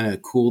that'd be kind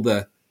of cool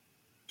to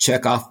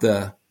check off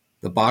the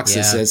box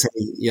that says,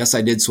 hey, yes,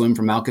 I did swim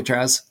from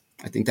Alcatraz.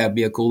 I think that'd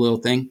be a cool little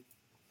thing.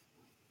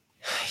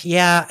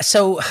 Yeah.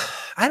 So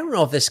I don't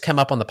know if this came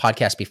up on the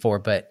podcast before,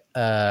 but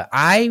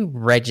I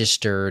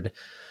registered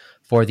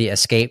for the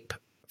Escape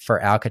for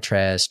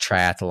Alcatraz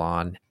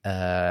triathlon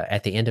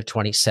at the end of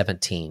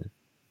 2017.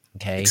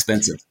 Okay.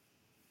 Expensive.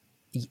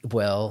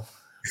 Well,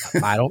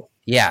 I don't.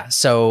 Yeah.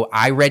 So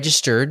I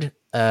registered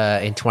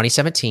in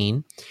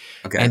 2017.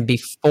 Okay. And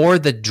before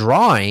the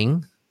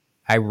drawing,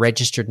 I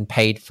registered and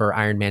paid for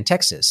Ironman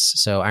Texas.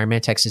 So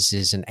Ironman Texas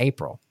is in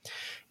April.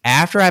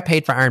 After I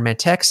paid for Ironman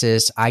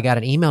Texas, I got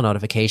an email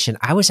notification.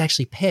 I was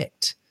actually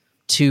picked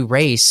to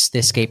race the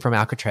Escape from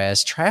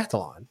Alcatraz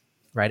triathlon,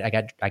 right?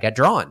 I got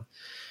drawn.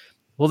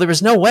 Well, there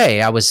was no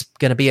way I was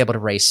going to be able to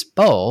race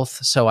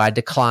both. So I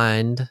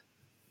declined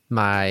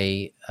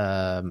my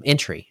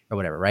entry or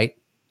whatever, right?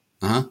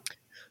 Uh-huh.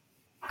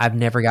 I've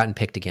never gotten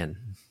picked again.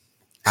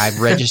 I've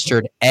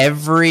registered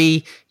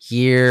every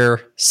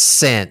year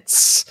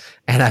since,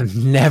 and I've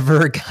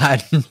never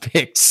gotten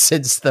picked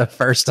since the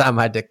first time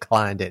I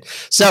declined it.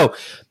 So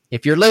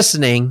if you're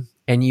listening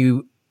and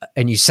you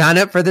sign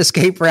up for the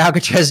Escape for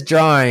Alcatraz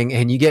drawing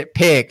and you get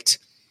picked,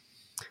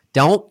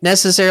 don't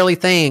necessarily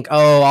think,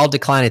 oh, I'll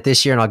decline it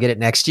this year and I'll get it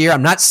next year.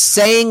 I'm not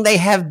saying they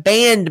have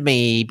banned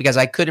me, because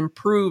I could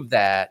improve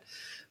that.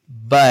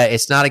 But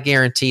it's not a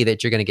guarantee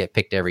that you're going to get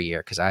picked every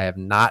year, because I have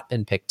not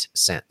been picked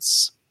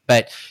since.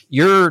 But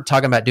you're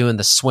talking about doing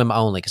the swim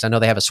only, because I know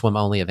they have a swim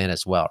only event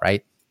as well,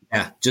 right?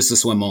 Yeah, just a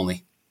swim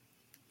only.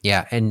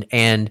 Yeah,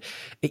 and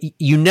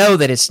you know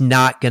that it's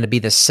not going to be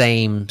the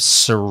same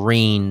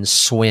serene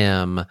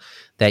swim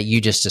that you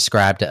just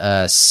described to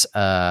us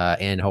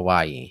in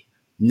Hawaii.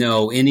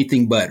 No,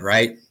 anything but,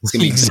 right? It's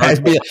going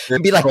to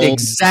be like the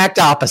exact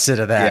opposite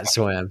of that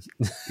swim.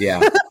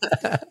 Yeah.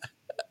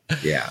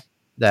 Yeah.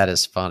 That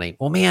is funny.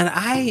 Well, man,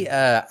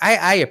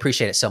 I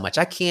appreciate it so much.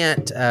 I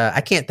can't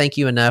thank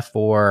you enough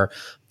for,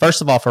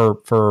 first of all,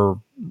 for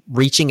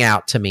reaching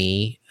out to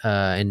me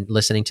and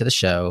listening to the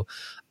show,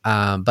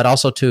 but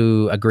also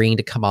to agreeing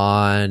to come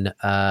on,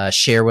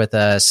 share with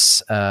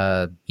us,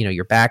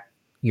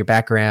 your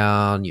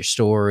background, your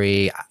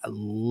story. I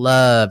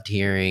loved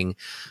hearing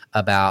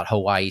about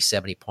Hawaii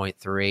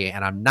 70.3,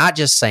 and I'm not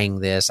just saying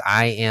this.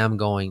 I'm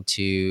going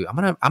to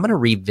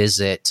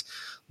revisit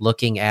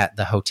looking at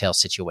the hotel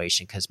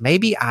situation, because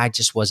maybe I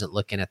just wasn't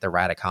looking at the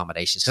right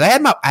accommodations. Because I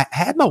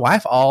had my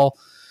wife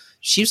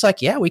she was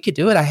like, yeah, we could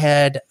do it. I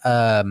had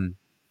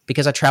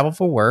because I travel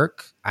for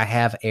work, I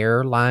have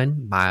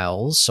airline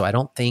miles, so I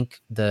don't think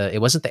it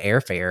wasn't the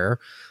airfare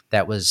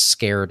that was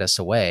scared us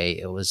away.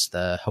 It was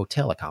the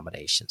hotel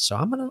accommodation. So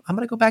I'm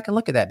gonna go back and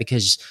look at that,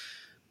 because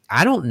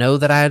I don't know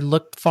that I had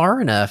looked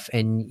far enough,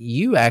 and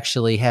you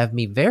actually have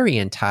me very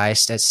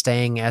enticed at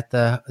staying at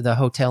the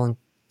hotel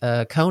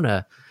in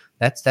Kona.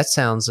 That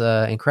sounds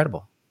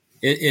incredible.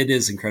 It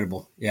is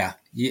incredible. Yeah.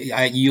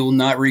 You'll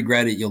not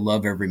regret it. You'll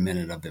love every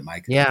minute of it,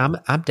 Mike. Yeah,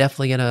 I'm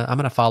definitely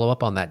gonna follow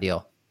up on that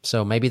deal.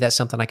 So maybe that's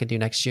something I could do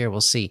next year. We'll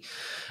see.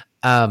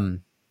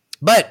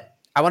 But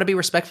I want to be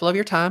respectful of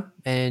your time,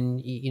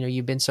 and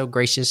you've been so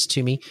gracious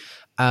to me.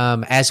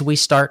 As we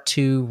start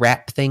to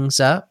wrap things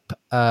up,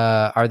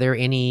 are there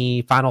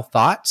any final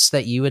thoughts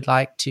that you would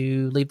like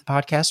to leave the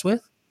podcast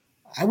with?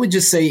 I would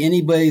just say,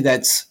 anybody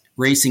that's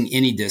racing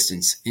any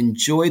distance,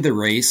 enjoy the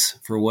race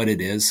for what it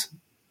is.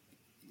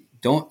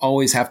 Don't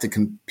always have to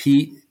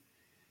compete.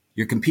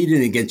 You're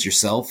competing against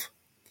yourself.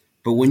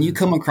 But when you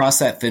come across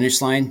that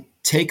finish line,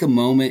 take a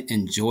moment,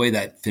 enjoy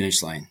that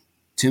finish line.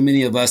 Too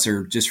many of us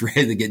are just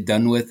ready to get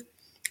done with,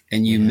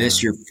 and you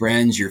miss your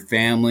friends, your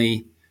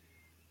family,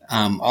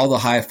 all the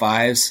high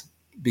fives,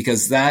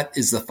 because that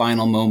is the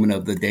final moment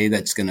of the day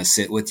that's going to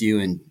sit with you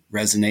and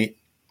resonate.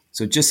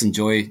 So just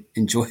enjoy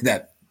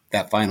that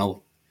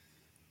final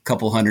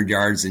couple 100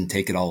 yards and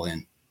take it all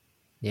in.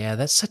 Yeah,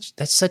 that's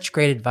such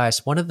great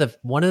advice. One of the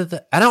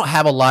I don't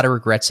have a lot of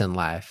regrets in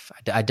life.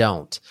 I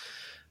don't,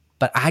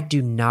 but I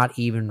do not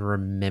even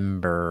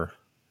remember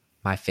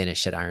my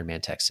finish at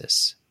Ironman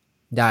Texas.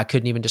 No, I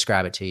couldn't even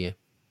describe it to you.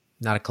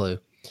 Not a clue.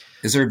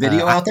 Is there a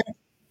video out there?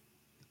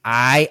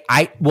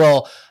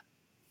 Well,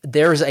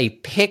 there's a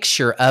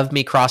picture of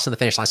me crossing the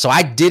finish line. So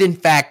I did in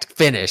fact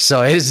finish.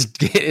 So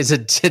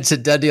it's a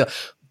done deal,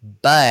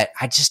 but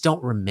I just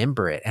don't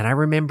remember it. And I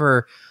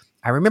remember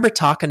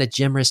talking to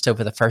Jim Risto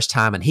for the first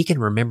time, and he can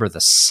remember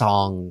the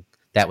song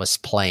that was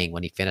playing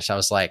when he finished. I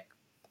was like,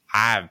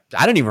 I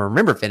don't even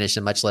remember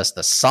finishing, much less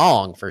the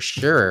song for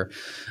sure.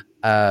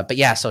 But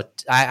yeah, so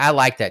I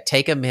like that.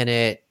 Take a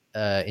minute,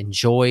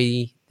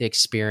 enjoy the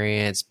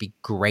experience, be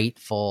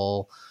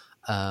grateful,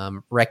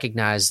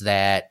 recognize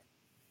that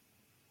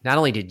not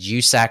only did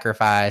you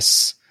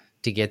sacrifice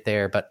to get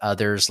there, but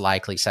others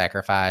likely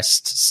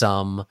sacrificed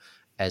some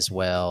as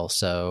well.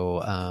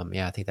 So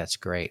yeah, I think that's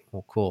great.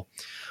 Well, cool.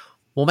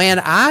 Well,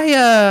 man,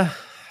 I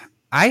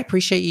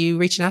appreciate you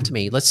reaching out to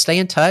me. Let's stay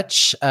in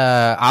touch.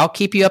 I'll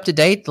keep you up to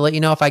date to let you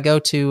know if I go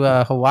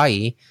to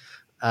Hawaii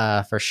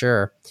for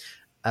sure.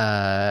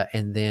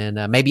 And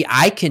then maybe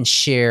I can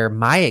share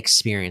my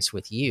experience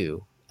with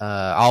you.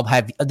 I'll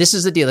have, this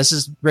is the deal. This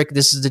is Rick.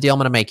 This is the deal I'm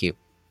going to make you.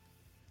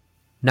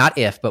 Not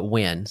if, but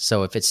when.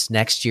 So if it's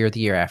next year or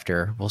the year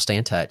after, we'll stay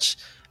in touch.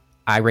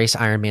 I race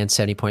Ironman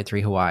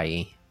 70.3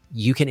 Hawaii.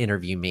 You can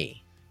interview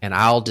me, and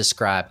I'll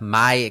describe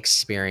my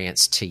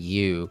experience to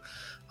you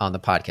on the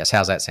podcast.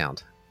 How's that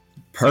sound?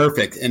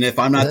 Perfect. And if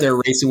I'm not there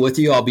racing with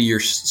you, I'll be your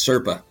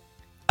Sherpa.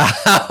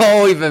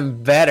 Oh,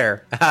 even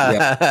better.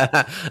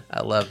 Yep.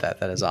 I love that.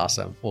 That is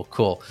awesome. Well,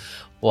 cool.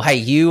 Well, hey,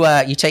 you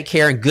take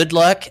care, and good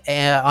luck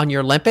on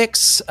your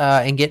Olympics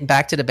and getting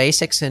back to the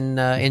basics and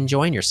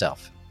enjoying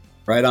yourself.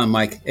 Right on,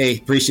 Mike. Hey,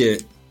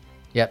 appreciate it.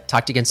 Yep.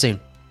 Talk to you again soon.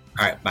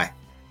 All right. Bye.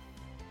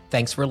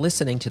 Thanks for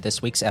listening to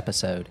this week's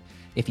episode.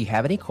 If you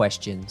have any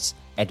questions,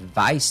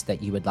 advice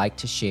that you would like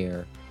to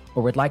share,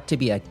 or would like to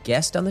be a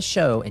guest on the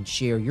show and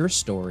share your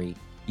story,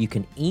 you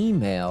can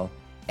email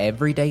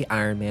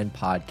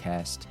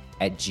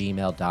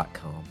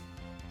everydayironmanpodcast@gmail.com.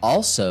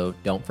 Also,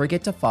 don't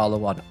forget to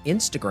follow on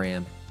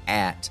Instagram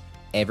at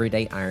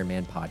Everyday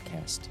Ironman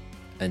Podcast.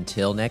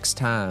 Until next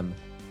time,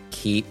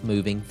 keep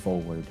moving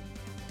forward.